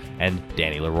Pagliarello, and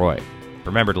Danny Leroy.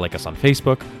 Remember to like us on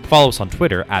Facebook, follow us on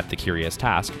Twitter @The Curious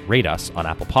Task, rate us on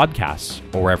Apple Podcasts,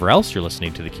 or wherever else you're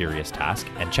listening to The Curious Task,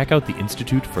 and check out the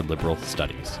Institute for Liberal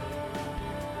Studies.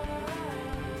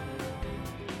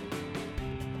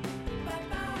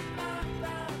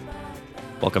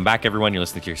 Welcome back, everyone. You're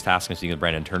listening to Curious Task. I'm speaking with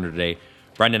Brendan Turner today.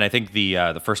 Brendan, I think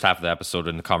the first half of the episode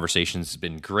and the conversation has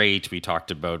been great. We talked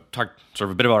sort of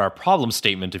a bit about our problem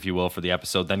statement, if you will, for the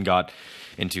episode, then got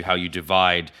into how you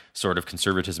divide sort of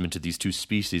conservatism into these two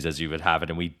species as you would have it,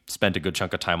 and we spent a good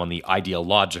chunk of time on the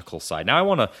ideological side. Now I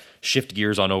want to shift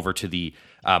gears on over to the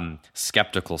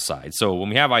skeptical side. So when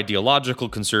we have ideological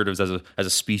conservatives as a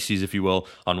species, if you will,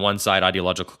 on one side,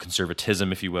 ideological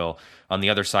conservatism, if you will, on the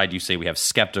other side, you say we have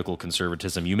skeptical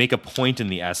conservatism. You make a point in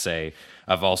the essay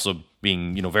of also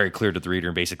being, very clear to the reader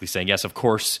and basically saying, yes, of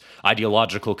course,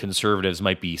 ideological conservatives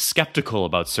might be skeptical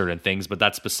about certain things, but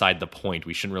that's beside the point.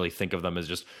 We shouldn't really think of them as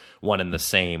just one and the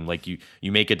same. Like you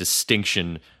make a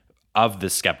distinction of the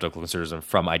skeptical conservatism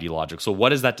from ideological. So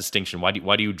what is that distinction? Why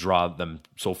do you draw them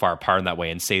so far apart in that way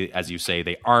and say, as you say,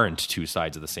 they aren't two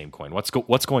sides of the same coin? What's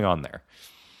going on there?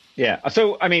 Yeah.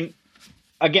 So, I mean,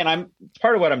 again, I'm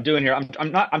part of what I'm doing here.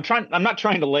 I'm not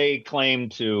trying to lay claim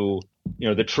to,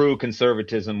 the true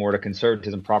conservatism or to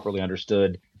conservatism properly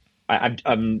understood. My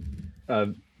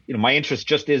interest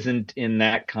just isn't in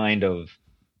that kind of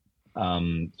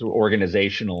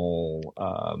organizational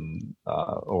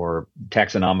or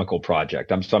taxonomical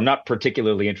project. I'm not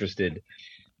particularly interested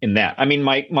in that. I mean,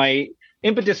 my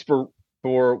impetus for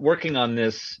working on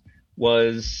this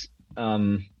was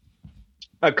I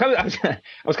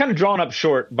was kind of drawn up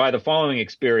short by the following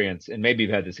experience, and maybe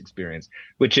you've had this experience,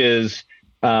 which is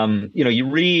you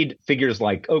read figures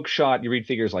like Oakeshott, you read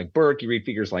figures like Burke, you read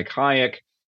figures like Hayek.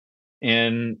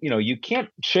 And, you can't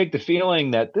shake the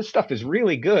feeling that this stuff is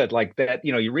really good. Like that,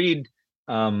 you read,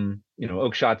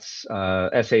 Oakeshott's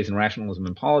essays in rationalism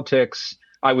and politics.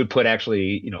 I would put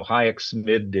actually, Hayek's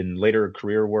mid and later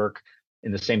career work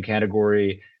in the same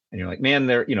category. And you're like, man,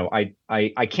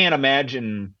 I can't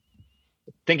imagine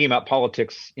thinking about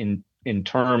politics in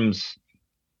terms,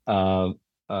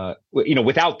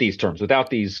 without these terms,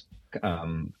 without these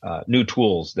new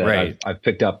tools that right. I've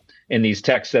picked up in these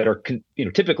texts that are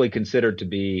typically considered to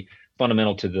be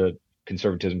fundamental to the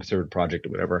conservative project or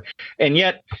whatever. And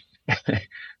yet,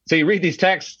 so you read these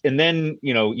texts, and then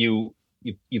you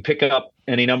pick up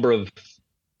any number of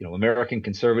American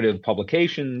conservative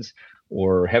publications,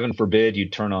 or heaven forbid you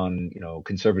turn on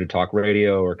conservative talk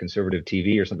radio or conservative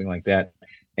TV or something like that,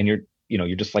 and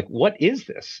you're just like, what is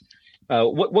this?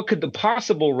 What could the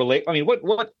possible relate? I mean,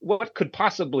 what could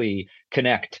possibly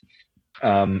connect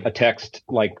a text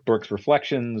like Burke's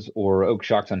Reflections or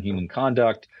Oakeshott's On Human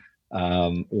Conduct,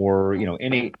 or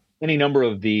any number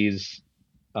of these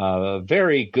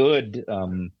very good,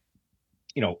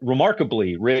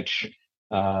 remarkably rich,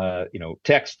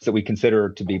 texts that we consider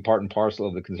to be part and parcel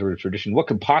of the conservative tradition? What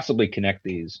could possibly connect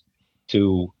these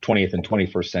to 20th and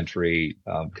 21st century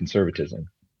conservatism?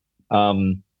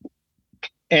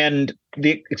 And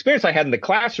the experience I had in the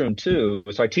classroom too,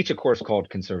 so I teach a course called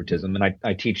Conservatism, and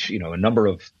I teach, a number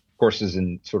of courses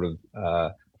in sort of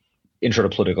intro to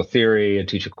political theory, and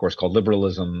teach a course called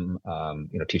Liberalism,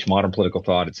 teach modern political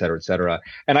thought, et cetera, et cetera.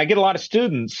 And I get a lot of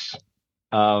students,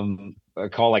 I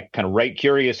call like kind of right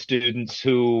curious students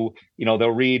who,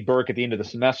 they'll read Burke at the end of the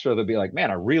semester. They'll be like, man,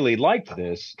 I really liked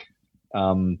this.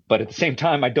 But at the same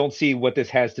time, I don't see what this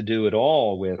has to do at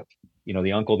all with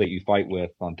the uncle that you fight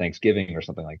with on Thanksgiving or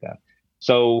something like that.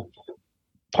 So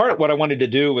part of what I wanted to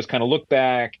do was kind of look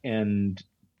back and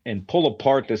pull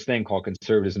apart this thing called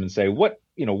conservatism and say, what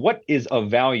is of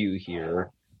value here?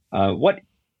 What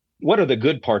are the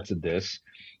good parts of this?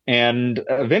 And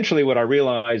eventually, what I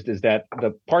realized is that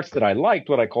the parts that I liked,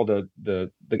 what I call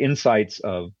the insights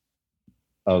of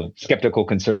skeptical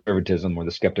conservatism, or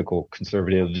the skeptical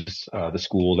conservatives, the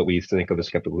school that we used to think of as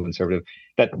skeptical conservative,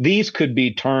 that these could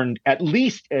be turned at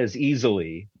least as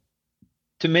easily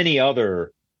to many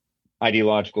other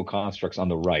ideological constructs on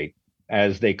the right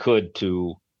as they could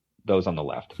to those on the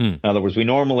left. In other words, we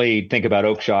normally think about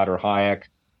Oakeshott or Hayek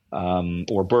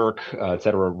or Burke, et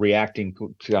cetera, reacting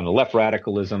to on the left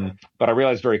radicalism. But I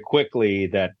realized very quickly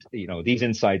that these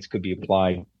insights could be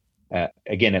applied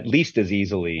again at least as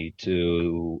easily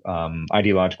to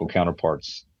ideological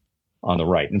counterparts on the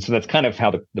right. And so that's kind of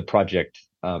how the project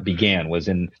began, was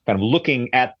in kind of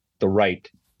looking at the right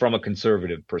from a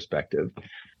conservative perspective.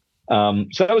 So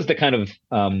that was the kind of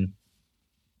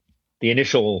the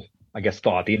initial, I guess,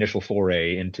 thought, the initial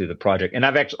foray into the project. And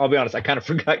I'll be honest, I kind of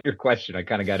forgot your question. I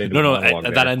kind of got into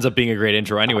that ends up being a great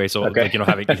intro anyway. So, okay.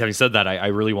 Having said that, I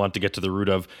really want to get to the root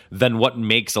of then what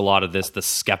makes a lot of this the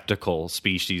skeptical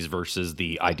species versus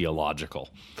the ideological.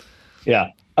 Yeah.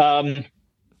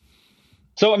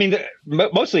 So, I mean,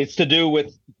 mostly it's to do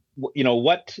with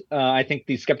what I think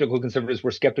these skeptical conservatives were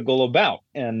skeptical about.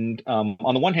 And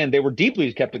on the one hand, they were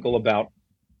deeply skeptical about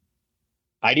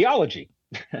ideology.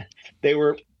 They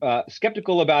were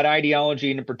skeptical about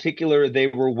ideology, and in particular, they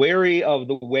were wary of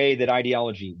the way that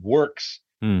ideology works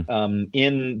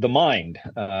in the mind.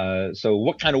 So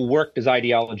what kind of work does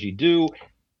ideology do?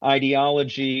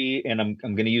 Ideology, and I'm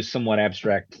going to use somewhat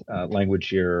abstract language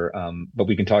here, but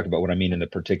we can talk about what I mean in the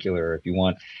particular if you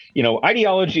want.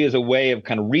 Ideology is a way of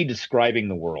kind of redescribing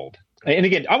the world. And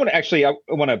again, I want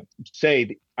to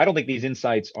say, I don't think these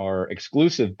insights are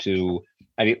exclusive to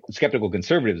skeptical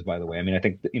conservatives, by the way. I mean, I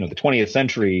think the 20th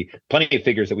century, plenty of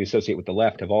figures that we associate with the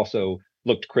left have also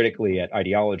looked critically at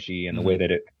ideology and the way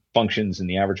that it functions in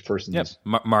the average person's.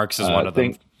 Yep. Marx is one of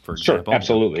them, for example. Sure,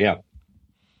 absolutely, yeah.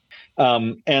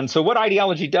 And so what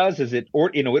ideology does is it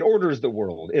orders the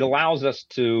world. It allows us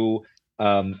to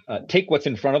take what's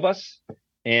in front of us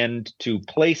and to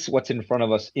place what's in front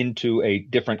of us into a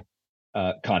different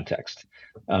context,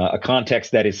 a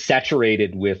context that is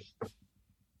saturated with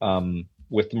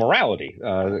morality,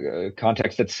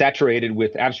 context that's saturated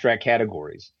with abstract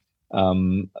categories.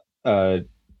 Again,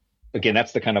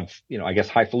 that's the kind of, I guess,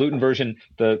 highfalutin version.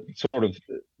 The sort of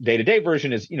day-to-day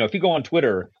version is, if you go on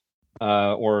Twitter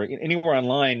or anywhere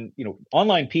online,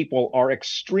 online people are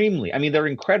they're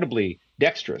incredibly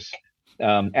dexterous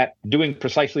at doing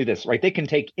precisely this, right? They can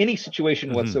take any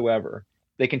situation whatsoever.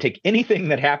 They can take anything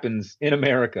that happens in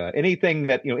America, anything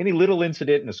that, any little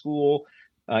incident in a school,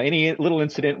 any little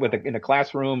incident in a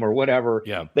classroom or whatever.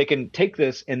 Yeah. They can take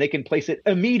this and they can place it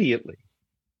immediately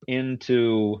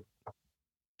into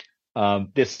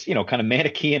this, kind of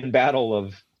Manichaean battle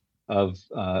of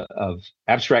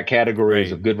abstract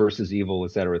categories of good versus evil,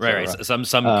 et cetera, et cetera. Right.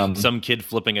 Some kid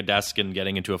flipping a desk and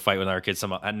getting into a fight with another kid.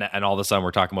 And all of a sudden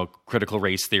we're talking about critical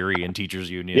race theory and teachers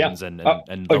unions and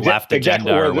the left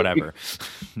agenda or whatever.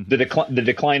 The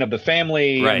decline of the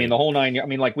family. Right. I mean, the whole nine. I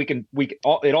mean, like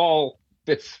it all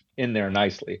fits in there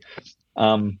nicely.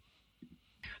 So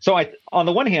on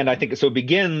the one hand, I think so. It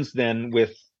begins then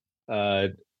with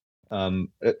this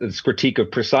critique of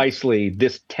precisely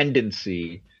this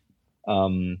tendency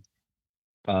in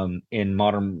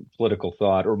modern political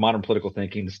thought or modern political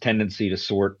thinking, this tendency to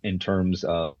sort in terms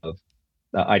of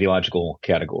ideological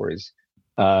categories.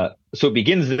 So it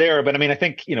begins there, but I mean, I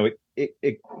think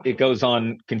it goes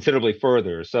on considerably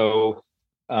further. So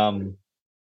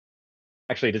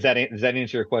actually, does that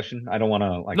answer your question? I don't want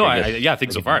to No, I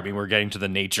think so far. I mean, we're getting to the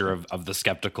nature of the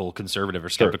skeptical conservative or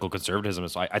skeptical conservatism.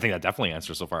 So I think that definitely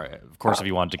answers so far. Of course, if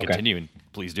you want to continue, and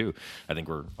please do. I think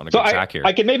we're on a good track here.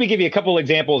 I can maybe give you a couple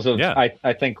examples of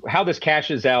I think how this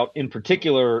cashes out, in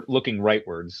particular, looking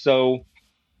rightwards. So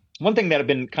one thing that I've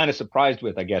been kind of surprised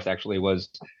with, I guess, actually, was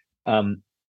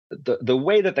the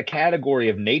way that the category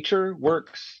of nature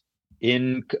works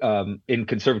in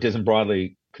conservatism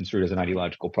broadly construed as an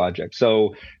ideological project.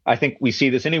 So I think we see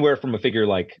this anywhere from a figure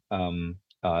like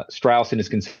Strauss in his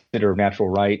Consider of Natural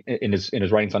Right, in his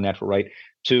writings on natural right,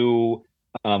 to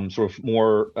sort of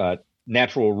more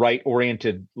natural right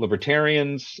oriented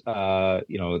libertarians.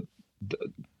 Even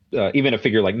a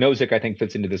figure like Nozick, I think,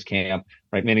 fits into this camp.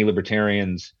 Right, many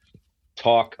libertarians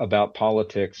talk about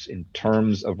politics in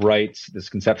terms of rights. This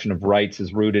conception of rights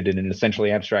is rooted in an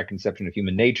essentially abstract conception of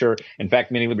human nature. In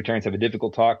fact, many libertarians have a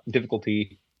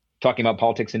difficulty talking about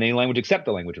politics in any language except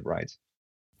the language of rights.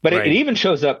 But it even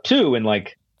shows up too in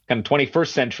like kind of 21st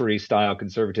century style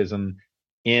conservatism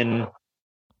in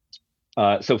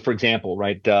so for example,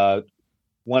 right,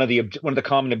 one of the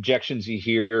common objections you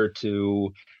hear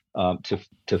to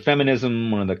to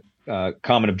feminism. One of the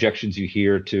common objections you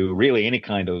hear to really any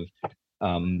kind of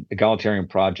egalitarian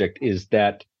project is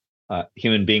that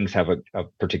human beings have a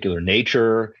particular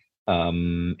nature,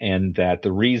 and that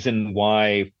the reason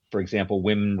why, for example,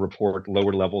 women report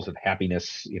lower levels of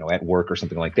happiness, at work or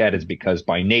something like that, is because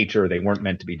by nature they weren't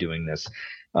meant to be doing this.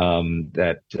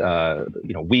 There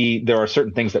are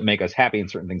certain things that make us happy and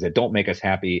certain things that don't make us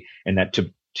happy, and that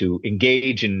to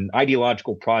engage in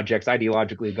ideological projects,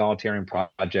 ideologically egalitarian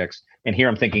projects, and here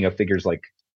I'm thinking of figures like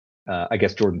I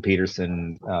guess Jordan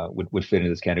Peterson would fit into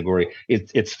this category.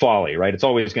 It's folly, right? It's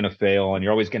always going to fail, and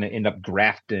you're always going to end up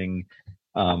grafting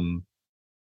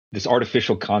this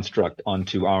artificial construct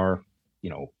onto our,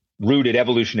 rooted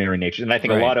evolutionary nature. And I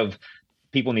think a lot of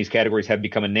people in these categories have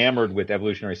become enamored with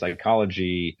evolutionary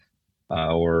psychology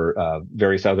or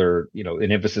various other,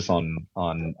 an emphasis on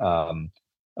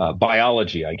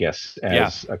biology, I guess,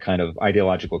 as a kind of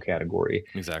ideological category.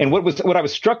 Exactly. And what I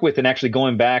was struck with, and actually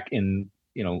going back in,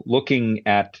 looking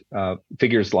at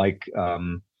figures like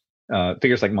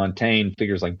Montaigne,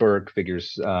 figures like Burke,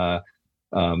 figures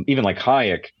even like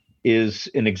Hayek, is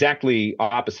an exactly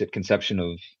opposite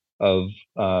conception of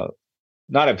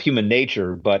not of human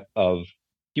nature, but of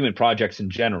human projects in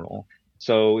general.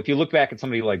 So if you look back at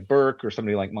somebody like Burke or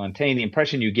somebody like Montaigne, the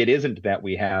impression you get isn't that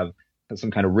we have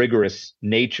some kind of rigorous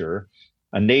nature,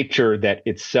 a nature that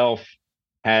itself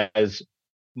has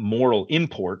moral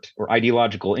import or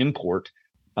ideological import,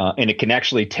 and it can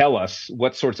actually tell us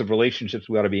what sorts of relationships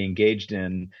we ought to be engaged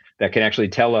in, that can actually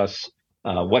tell us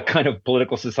what kind of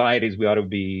political societies we ought to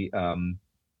be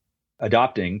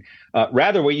adopting.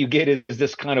 Rather, what you get is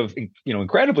this kind of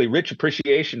incredibly rich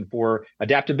appreciation for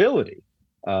adaptability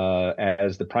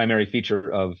as the primary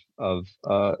feature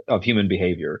of human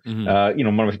behavior.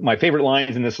 Mm-hmm. One of my favorite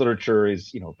lines in this literature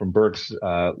is from Burke's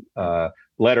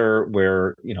letter,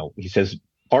 where he says,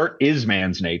 "Art is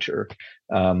man's nature.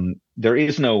 There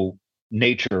is no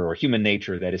nature or human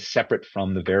nature that is separate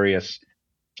from the various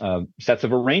sets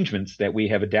of arrangements that we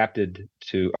have adapted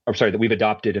to, that we've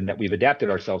adopted and that we've adapted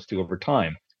ourselves to over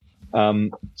time."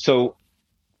 So,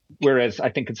 whereas I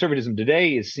think conservatism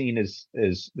today is seen as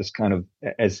this kind of,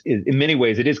 as in many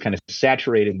ways it is kind of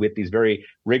saturated with these very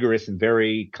rigorous and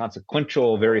very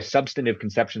consequential, very substantive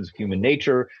conceptions of human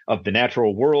nature, of the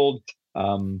natural world,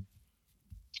 and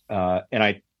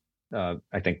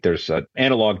I think there's an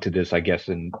analog to this, I guess,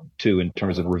 in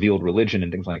terms of revealed religion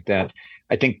and things like that.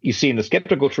 I think you see in the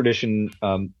skeptical tradition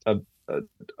a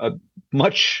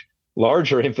much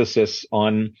larger emphasis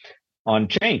on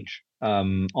change,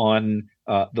 on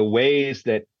the ways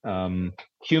that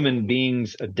human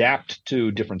beings adapt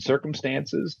to different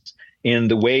circumstances, in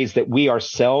the ways that we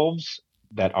ourselves,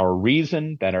 that our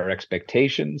reason, that our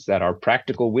expectations, that our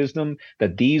practical wisdom,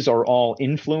 that these are all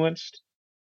influenced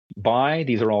by,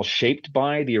 these are all shaped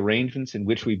by the arrangements in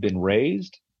which we've been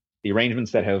raised, the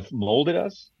arrangements that have molded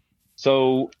us.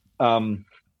 So,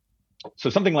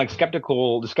 something like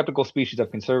the skeptical species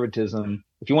of conservatism,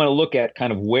 if you want to look at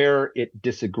kind of where it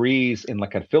disagrees in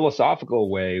like a philosophical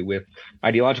way with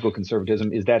ideological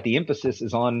conservatism, is that the emphasis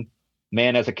is on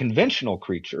man as a conventional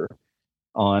creature,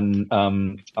 on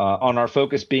our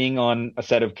focus being on a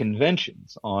set of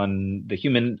conventions, on the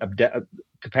human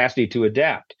capacity to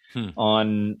adapt,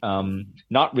 on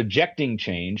not rejecting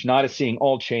change, not as seeing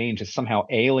all change as somehow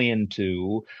alien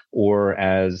to, or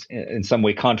as in some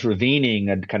way contravening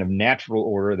a kind of natural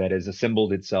order that has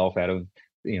assembled itself out of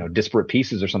disparate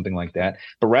pieces or something like that,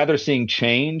 but rather seeing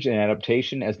change and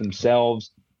adaptation as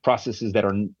themselves processes that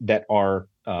are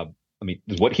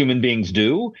is what human beings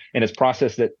do, and it's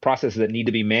processes that need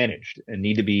to be managed and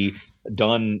need to be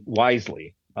done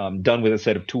wisely, done with a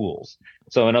set of tools.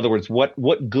 So, in other words, what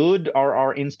good are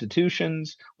our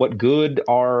institutions? What good is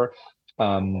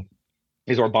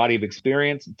our body of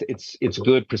experience? It's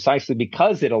good precisely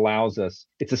because it allows us.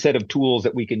 It's a set of tools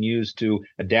that we can use to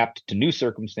adapt to new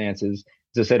circumstances.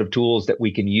 It's a set of tools that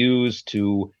we can use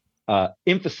to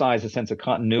emphasize a sense of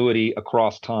continuity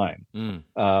across time.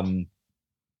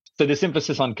 So this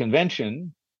emphasis on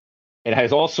convention, it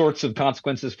has all sorts of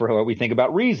consequences for how we think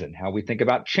about reason, how we think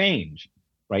about change,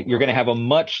 right? You're going to have a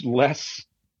much less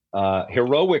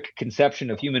heroic conception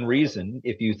of human reason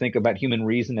if you think about human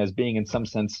reason as being in some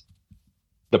sense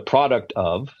the product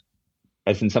of,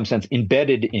 as in some sense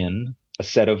embedded in a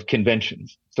set of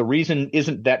conventions. So reason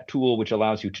isn't that tool which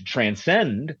allows you to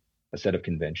transcend a set of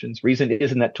conventions. Reason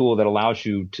isn't that tool that allows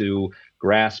you to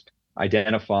grasp,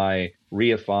 identify,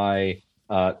 reify,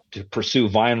 to pursue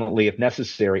violently, if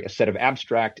necessary, a set of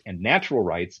abstract and natural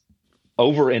rights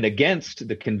over and against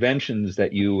the conventions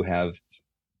that you have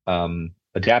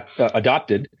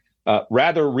adopted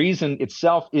Rather, reason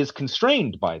itself is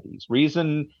constrained by these.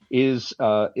 Reason is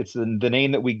it's the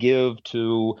name that we give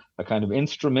to a kind of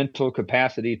instrumental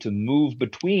capacity to move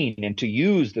between and to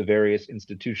use the various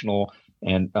institutional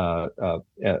and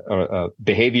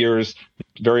behaviors,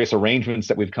 various arrangements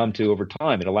that we've come to over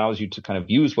time. It allows you to kind of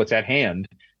use what's at hand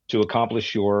to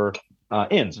accomplish your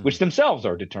ends, which themselves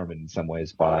are determined in some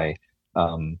ways by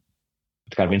the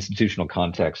kind of institutional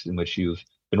context in which you've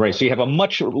been raised. So you have a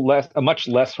much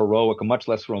less heroic, a much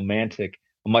less romantic,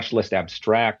 a much less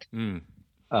abstract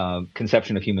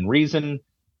conception of human reason.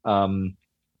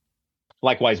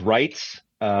 Likewise, rights,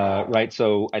 right?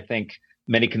 So I think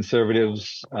many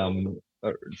conservatives,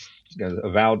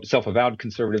 self-avowed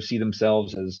conservatives, see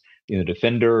themselves as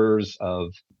defenders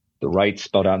of the rights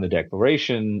spelled out in the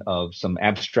Declaration, of some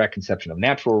abstract conception of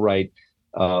natural right,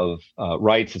 of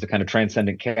rights as a kind of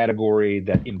transcendent category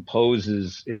that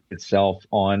imposes itself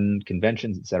on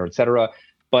conventions, et cetera, et cetera.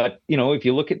 But if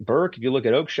you look at Burke, if you look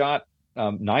at Oakeshott,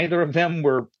 neither of them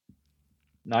were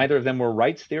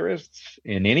rights theorists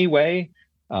in any way.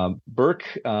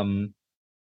 Burke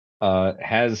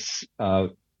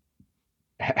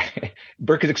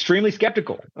Burke is extremely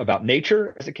skeptical about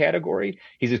nature as a category.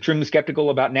 He's extremely skeptical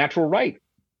about natural right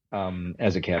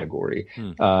as a category.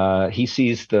 He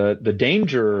sees the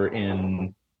danger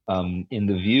in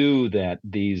the view that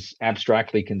these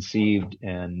abstractly conceived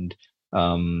and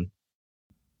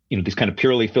these kind of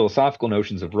purely philosophical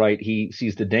notions of right. He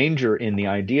sees the danger in the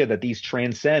idea that these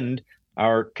transcend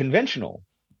our conventional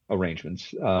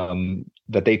arrangements,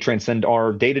 that they transcend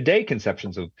our day-to-day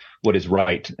conceptions of what is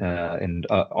right and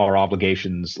our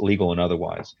obligations, legal and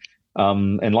otherwise.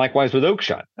 And likewise with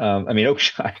Oakeshott.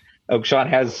 Oakeshott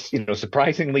has,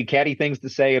 surprisingly catty things to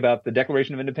say about the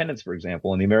Declaration of Independence, for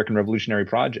example, and the American Revolutionary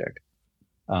Project.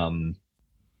 Catty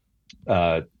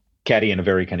in a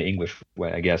very kind of English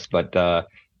way, I guess. But,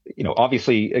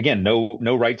 obviously, again,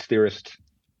 no rights theorist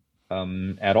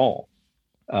at all.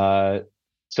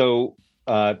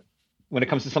 When it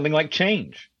comes to something like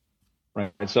change,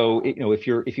 right? So, if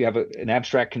you have an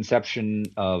abstract conception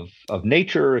of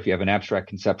nature, if you have an abstract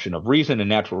conception of reason and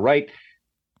natural right,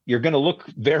 you're going to look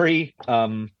very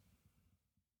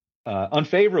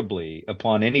unfavorably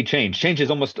upon any change. Change is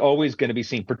almost always going to be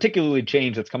seen, particularly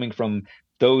change that's coming from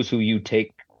those who you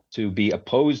take to be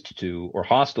opposed to or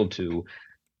hostile to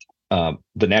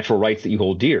the natural rights that you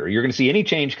hold dear. You're going to see any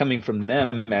change coming from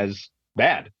them as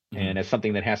bad and as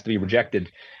something that has to be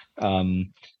rejected.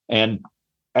 And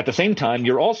at the same time,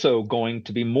 you're also going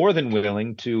to be more than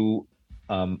willing to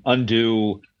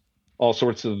undo all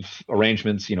sorts of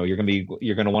arrangements. You're going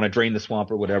to want to drain the swamp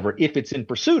or whatever if it's in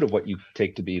pursuit of what you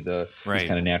take to be these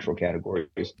kind of natural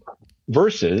categories,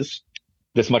 versus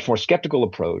this much more skeptical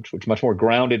approach, which is much more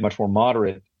grounded, much more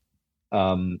moderate,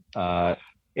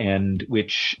 and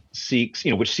which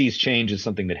sees change as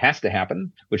something that has to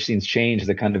happen, which sees change as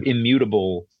a kind of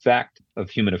immutable fact of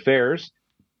human affairs,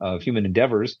 of human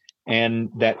endeavors,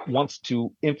 and that wants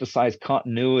to emphasize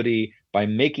continuity by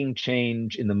making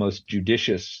change in the most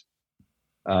judicious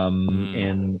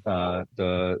and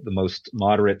the most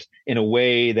moderate, in a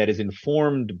way that is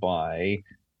informed by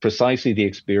precisely the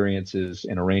experiences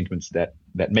and arrangements that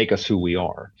make us who we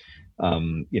are.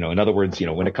 In other words,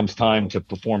 when it comes time to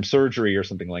perform surgery or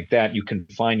something like that, you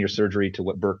confine your surgery to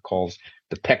what Burke calls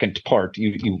the peccant part.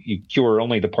 You cure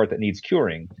only the part that needs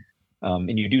curing,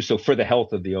 and you do so for the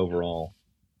health of the overall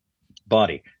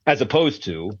body, as opposed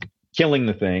to killing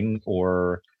the thing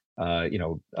or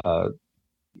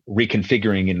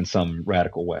reconfiguring it in some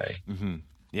radical way. Mm-hmm.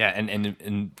 Yeah,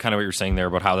 and kind of what you're saying there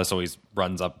about how this always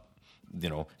runs up,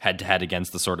 head to head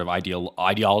against the sort of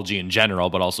ideology in general,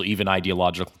 but also even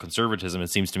ideological conservatism. It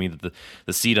seems to me that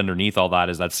the seed underneath all that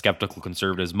is that skeptical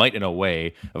conservatives might, in a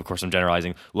way, of course I'm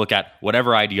generalizing, look at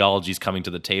whatever ideology is coming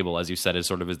to the table, as you said, as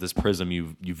sort of as this prism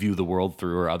you view the world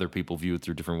through, or other people view it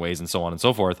through different ways, and so on and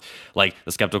so forth. Like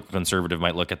the skeptical conservative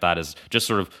might look at that as just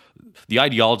sort of the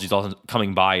ideology is all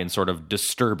coming by and sort of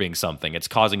disturbing something. It's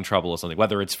causing trouble or something,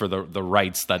 whether it's for the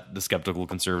rights that the skeptical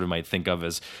conservative might think of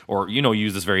as, or,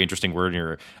 use this very interesting word in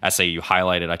your essay, you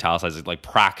highlighted, italicized it, like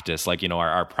practice, like,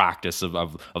 our practice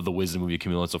of the wisdom we've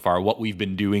accumulated so far, what we've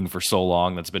been doing for so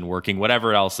long that's been working,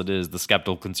 whatever else it is. The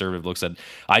skeptical conservative looks at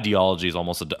ideology as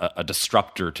almost a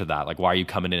disruptor to that. Like, why are you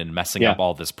coming in and messing up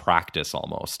all this practice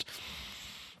almost?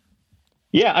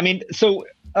 Yeah, I mean, so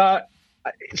I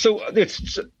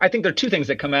think there are two things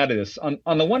that come out of this.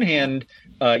 On the one hand,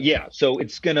 so a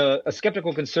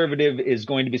skeptical conservative is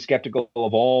going to be skeptical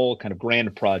of all kind of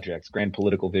grand projects, grand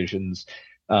political visions.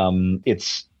 Those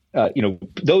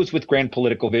with grand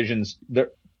political visions,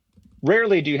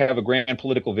 rarely do you have a grand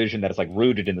political vision that is like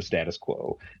rooted in the status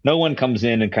quo. No one comes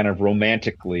in and kind of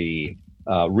romantically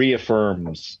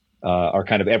reaffirms our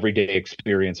kind of everyday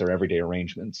experience or everyday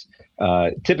arrangements.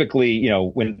 Typically,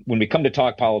 when we come to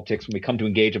talk politics, when we come to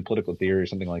engage in political theory or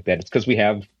something like that, it's because we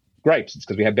have gripes. It's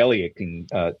because we have belly aching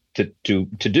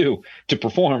to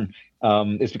perform.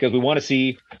 It's because we want to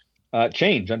see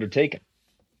change undertaken.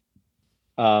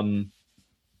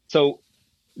 So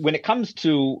when it comes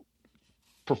to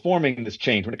performing this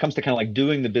change, when it comes to kind of like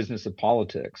doing the business of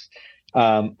politics,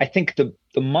 I think the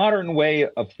modern way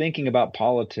of thinking about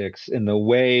politics in the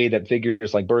way that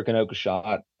figures like Burke and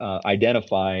Oakeshott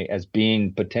identify as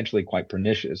being potentially quite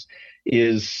pernicious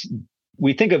is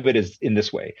we think of it as in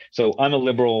this way. So I'm a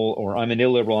liberal, or I'm an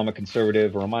illiberal, I'm a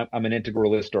conservative, or I'm an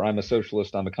integralist, or I'm a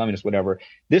socialist, I'm a communist, whatever.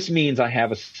 This means I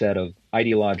have a set of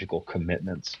ideological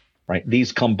commitments, right?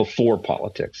 These come before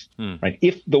politics, right?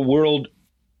 If the world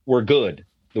were good,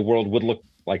 the world would look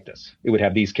like this. It would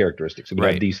have these characteristics. It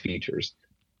would have these features.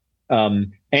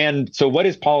 And so what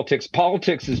is politics?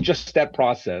 Politics is just that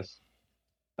process,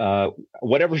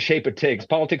 whatever shape it takes.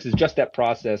 Politics is just that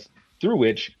process through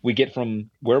which we get from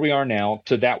where we are now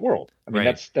to that world. I mean,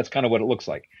 that's kind of what it looks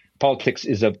like. Politics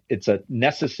is it's a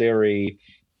necessary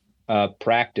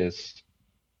practice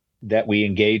that we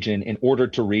engage in order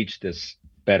to reach this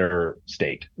better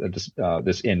state,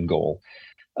 this end goal.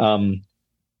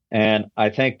 And I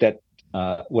think that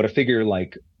what a figure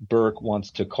like Burke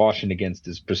wants to caution against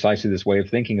is precisely this way of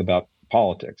thinking about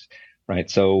politics,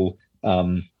 right? So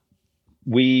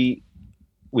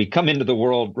we come into the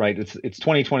world, right? It's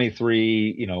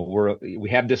 2023. We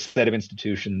have this set of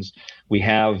institutions. We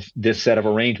have this set of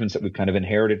arrangements that we've kind of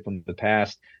inherited from the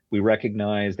past. We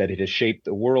recognize that it has shaped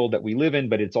the world that we live in,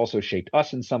 but it's also shaped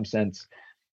us in some sense,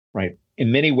 right?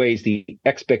 In many ways, the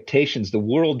expectations, the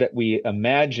world that we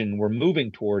imagine we're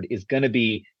moving toward is going to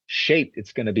be shaped.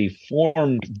 It's going to be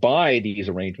formed by these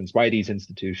arrangements, by these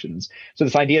institutions. So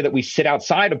this idea that we sit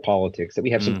outside of politics, that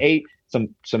we have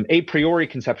some a priori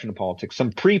conception of politics,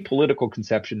 some pre-political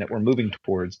conception that we're moving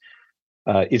towards,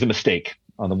 is a mistake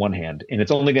on the one hand, and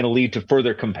it's only going to lead to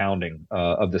further compounding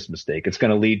of this mistake. It's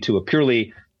going to lead to a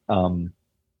purely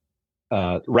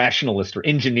rationalist or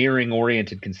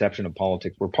engineering-oriented conception of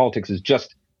politics, where politics is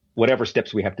just whatever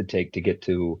steps we have to take to get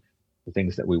to the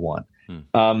things that we want.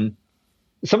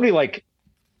 Somebody like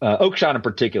Oakeshott in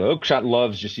particular, Oakeshott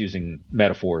loves just using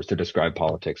metaphors to describe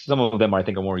politics. Some of them I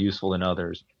think are more useful than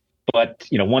others. But,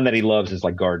 one that he loves is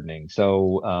like gardening.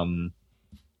 So,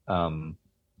 gardening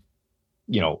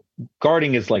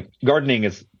is,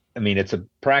 it's a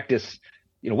practice.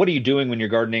 What are you doing when you're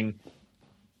gardening?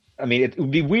 I mean, it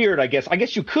would be weird, I guess. I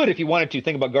guess you could, if you wanted to,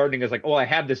 think about gardening as like, I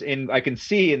have this I can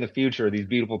see in the future these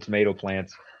beautiful tomato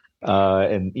plants,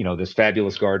 and this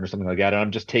fabulous garden or something like that. And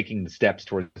I'm just taking the steps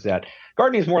towards that.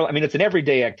 Gardening is more, it's an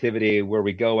everyday activity where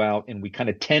we go out and we kind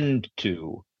of tend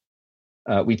to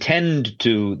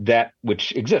that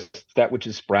which exists, that which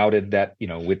is sprouted, that,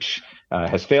 which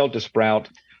has failed to sprout.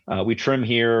 We trim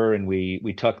here and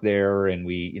we tuck there, and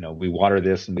we water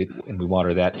this and we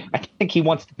water that. I think he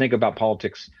wants to think about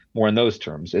politics more in those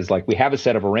terms. Is like we have a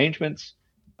set of arrangements.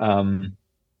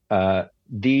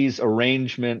 These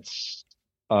arrangements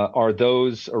are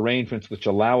those arrangements which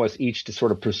allow us each to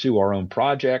sort of pursue our own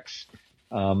projects.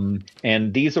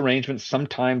 And these arrangements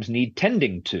sometimes need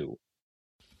tending to.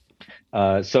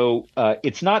 So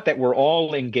it's not that we're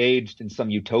all engaged in some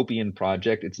utopian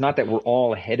project. It's not that we're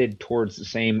all headed towards the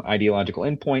same ideological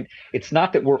endpoint. It's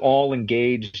not that we're all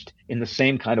engaged in the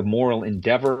same kind of moral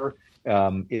endeavor.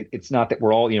 It's not that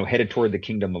we're all, headed toward the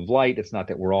kingdom of light. It's not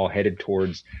that we're all headed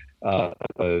towards a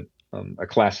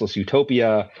classless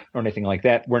utopia or anything like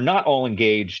that. We're not all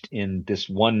engaged in this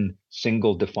one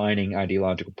single defining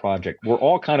ideological project. We're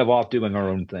all kind of off doing our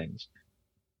own things.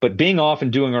 But being off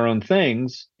and doing our own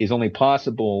things is only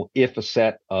possible if a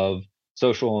set of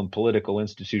social and political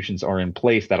institutions are in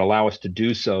place that allow us to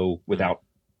do so without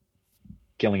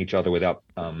killing each other, without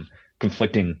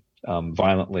conflicting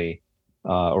violently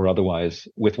or otherwise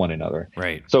with one another.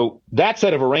 Right. So that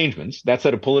set of arrangements, that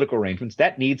set of political arrangements,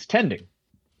 that needs tending.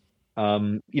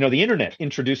 The internet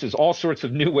introduces all sorts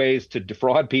of new ways to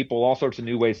defraud people, all sorts of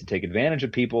new ways to take advantage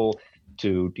of people,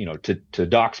 to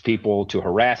dox people, to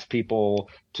harass people,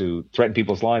 to threaten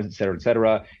people's lives, et cetera, et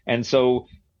cetera. And so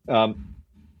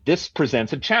this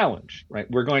presents a challenge, right?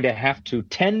 We're going to have to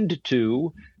tend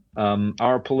to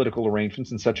our political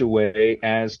arrangements in such a way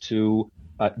as to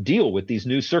deal with these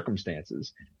new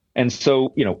circumstances. And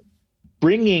so,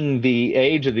 bringing the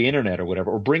age of the internet or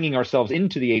whatever, or bringing ourselves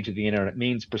into the age of the internet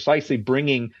means precisely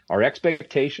bringing our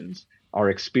expectations, our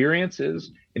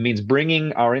experiences. It means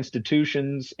bringing our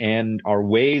institutions and our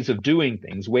ways of doing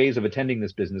things, ways of attending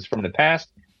this business from the past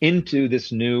into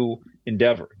this new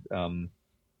endeavor.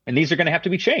 And these are going to have to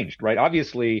be changed, right?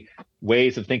 Obviously,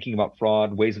 ways of thinking about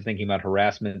fraud, ways of thinking about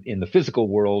harassment in the physical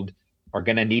world are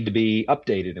going to need to be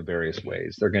updated in various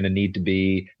ways. They're going to need to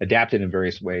be adapted in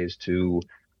various ways to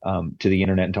the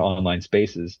internet and to online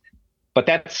spaces. But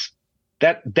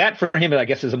that for him, I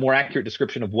guess, is a more accurate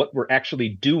description of what we're actually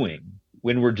doing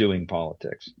when we're doing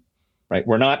politics, right?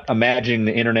 We're not imagining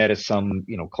the internet as some,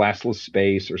 classless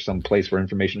space or some place where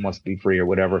information wants to be free or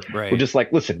whatever. Right. We're just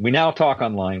like, listen, we now talk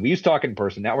online. We used to talk in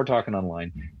person. Now we're talking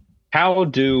online. How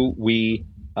do we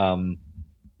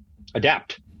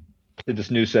adapt to this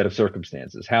new set of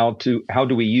circumstances? How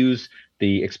do we use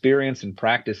the experience and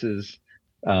practices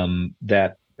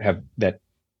that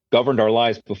governed our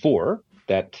lives before,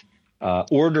 that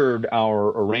ordered our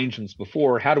arrangements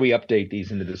before? How do we update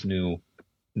these into this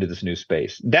new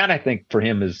space? That, I think, for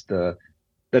him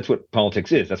that's what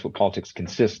politics is. That's what politics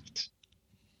consists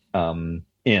in.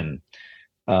 And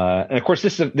of course,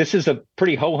 this is a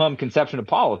pretty ho-hum conception of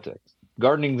politics.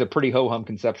 Gardening's a pretty ho-hum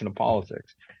conception of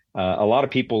politics. A lot of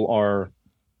people are,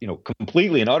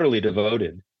 completely and utterly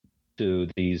devoted to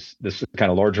this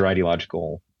kind of larger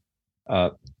ideological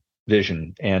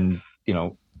vision, and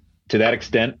to that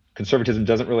extent, conservatism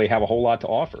doesn't really have a whole lot to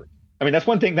offer. I mean, that's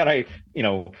one thing that I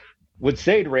would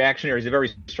say to reactionaries of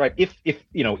every stripe. If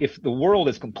the world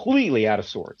is completely out of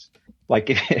sorts, like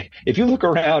if you look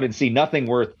around and see nothing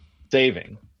worth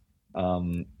saving,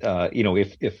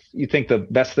 if you think the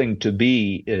best thing to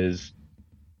be is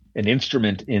an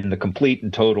instrument in the complete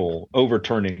and total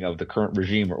overturning of the current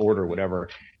regime or order or whatever,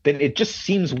 then it just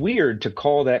seems weird to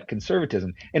call that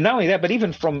conservatism. And not only that, but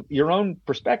even from your own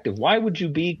perspective, why would you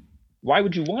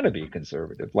want to be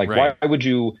conservative? Like, right. Why would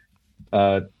you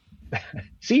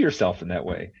see yourself in that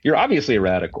way? You're obviously a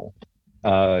radical.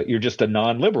 You're just a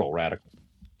non-liberal radical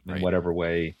in right. whatever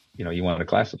way you want to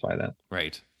classify that.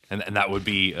 Right. And that would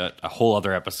be a whole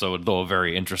other episode, though a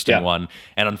very interesting one.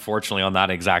 And unfortunately, on that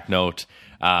exact note,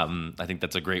 I think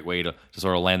that's a great way to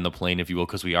sort of land the plane, if you will,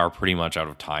 because we are pretty much out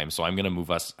of time. So I'm going to move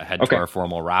us ahead to our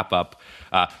formal wrap-up.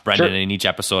 Brendan, sure. In each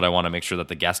episode, I want to make sure that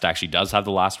the guest actually does have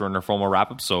the last word in our formal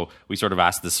wrap-up. So we sort of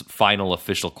ask this final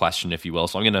official question, if you will.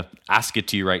 So I'm going to ask it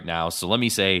to you right now. So let me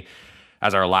say,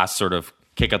 as our last sort of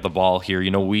kick at the ball here,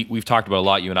 we've talked about a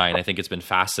lot, you and I think it's been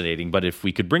fascinating. But if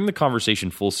we could bring the conversation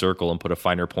full circle and put a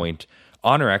finer point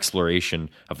on our exploration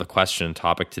of the question and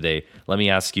topic today, let me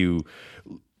ask you,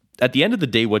 at the end of the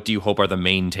day, what do you hope are the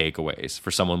main takeaways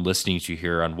for someone listening to you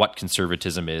here on what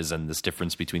conservatism is and this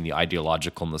difference between the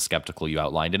ideological and the skeptical you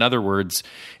outlined? In other words,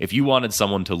 if you wanted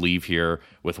someone to leave here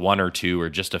with one or two or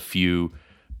just a few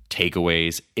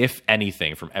takeaways, if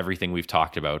anything, from everything we've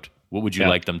talked about, what would you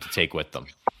like them to take with them?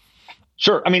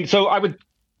 Sure. I mean, so I would,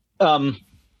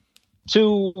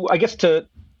 to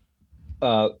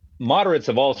moderates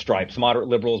of all stripes, moderate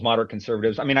liberals, moderate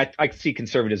conservatives. I mean, I see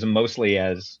conservatism mostly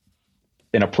as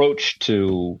an approach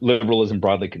to liberalism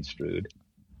broadly construed.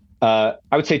 I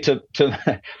would say to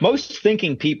most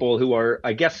thinking people who are,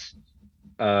 I guess,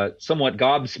 somewhat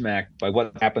gobsmacked by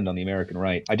what happened on the American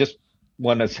right, I just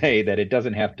want to say that it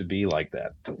doesn't have to be like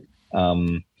that.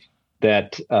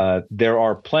 That there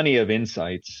are plenty of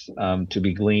insights to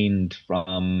be gleaned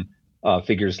from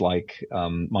figures like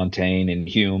Montaigne and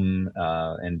Hume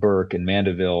and Burke and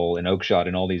Mandeville and Oakeshott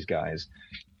and all these guys.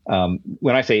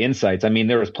 When I say insights, I mean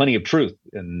there is plenty of truth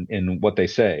in what they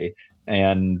say,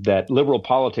 and that liberal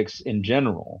politics in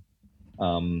general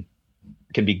can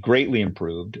be greatly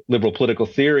improved. Liberal political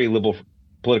theory, liberal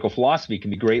political philosophy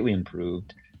can be greatly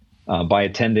improved by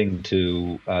attending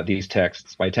to these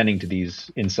texts, by attending to these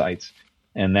insights,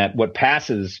 and that what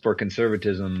passes for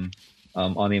conservatism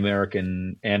on the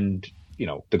American and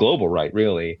the global right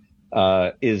really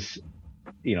is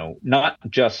not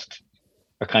just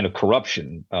a kind of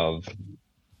corruption of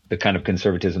the kind of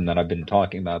conservatism that I've been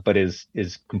talking about, but is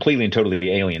completely and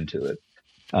totally alien to it.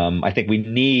 I think we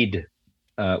need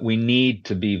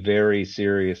to be very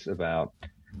serious about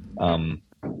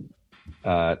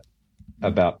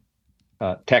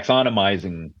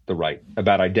taxonomizing the right,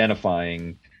 about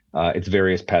identifying its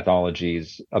various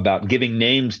pathologies, about giving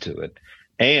names to it.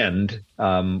 And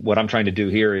what I'm trying to do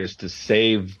here is to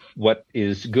save what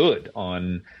is good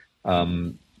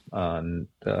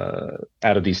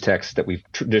out of these texts that we've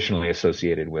traditionally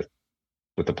associated with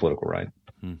the political right.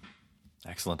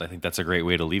 Excellent. I think that's a great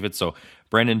way to leave it. So,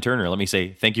 Brandon Turner, let me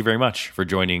say thank you very much for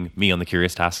joining me on The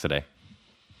Curious Task today.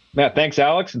 Matt, thanks,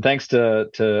 Alex, and thanks to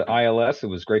ILS. It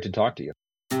was great to talk to you.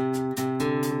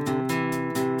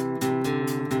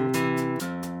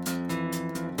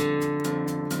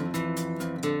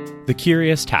 The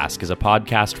Curious Task is a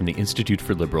podcast from the Institute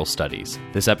for Liberal Studies.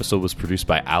 This episode was produced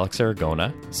by Alex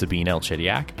Aragona, Sabine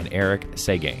Elchediak, and Eric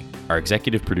Seguin. Our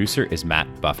executive producer is Matt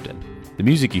Buffton. The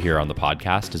music you hear on the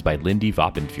podcast is by Lindy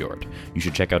Voppenfjord. You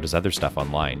should check out his other stuff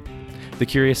online. The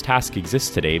Curious Task exists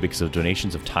today because of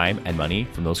donations of time and money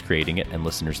from those creating it and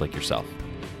listeners like yourself.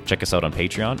 Check us out on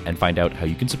Patreon and find out how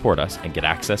you can support us and get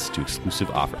access to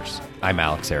exclusive offers. I'm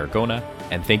Alex Aragona,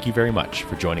 and thank you very much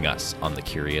for joining us on The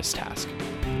Curious Task.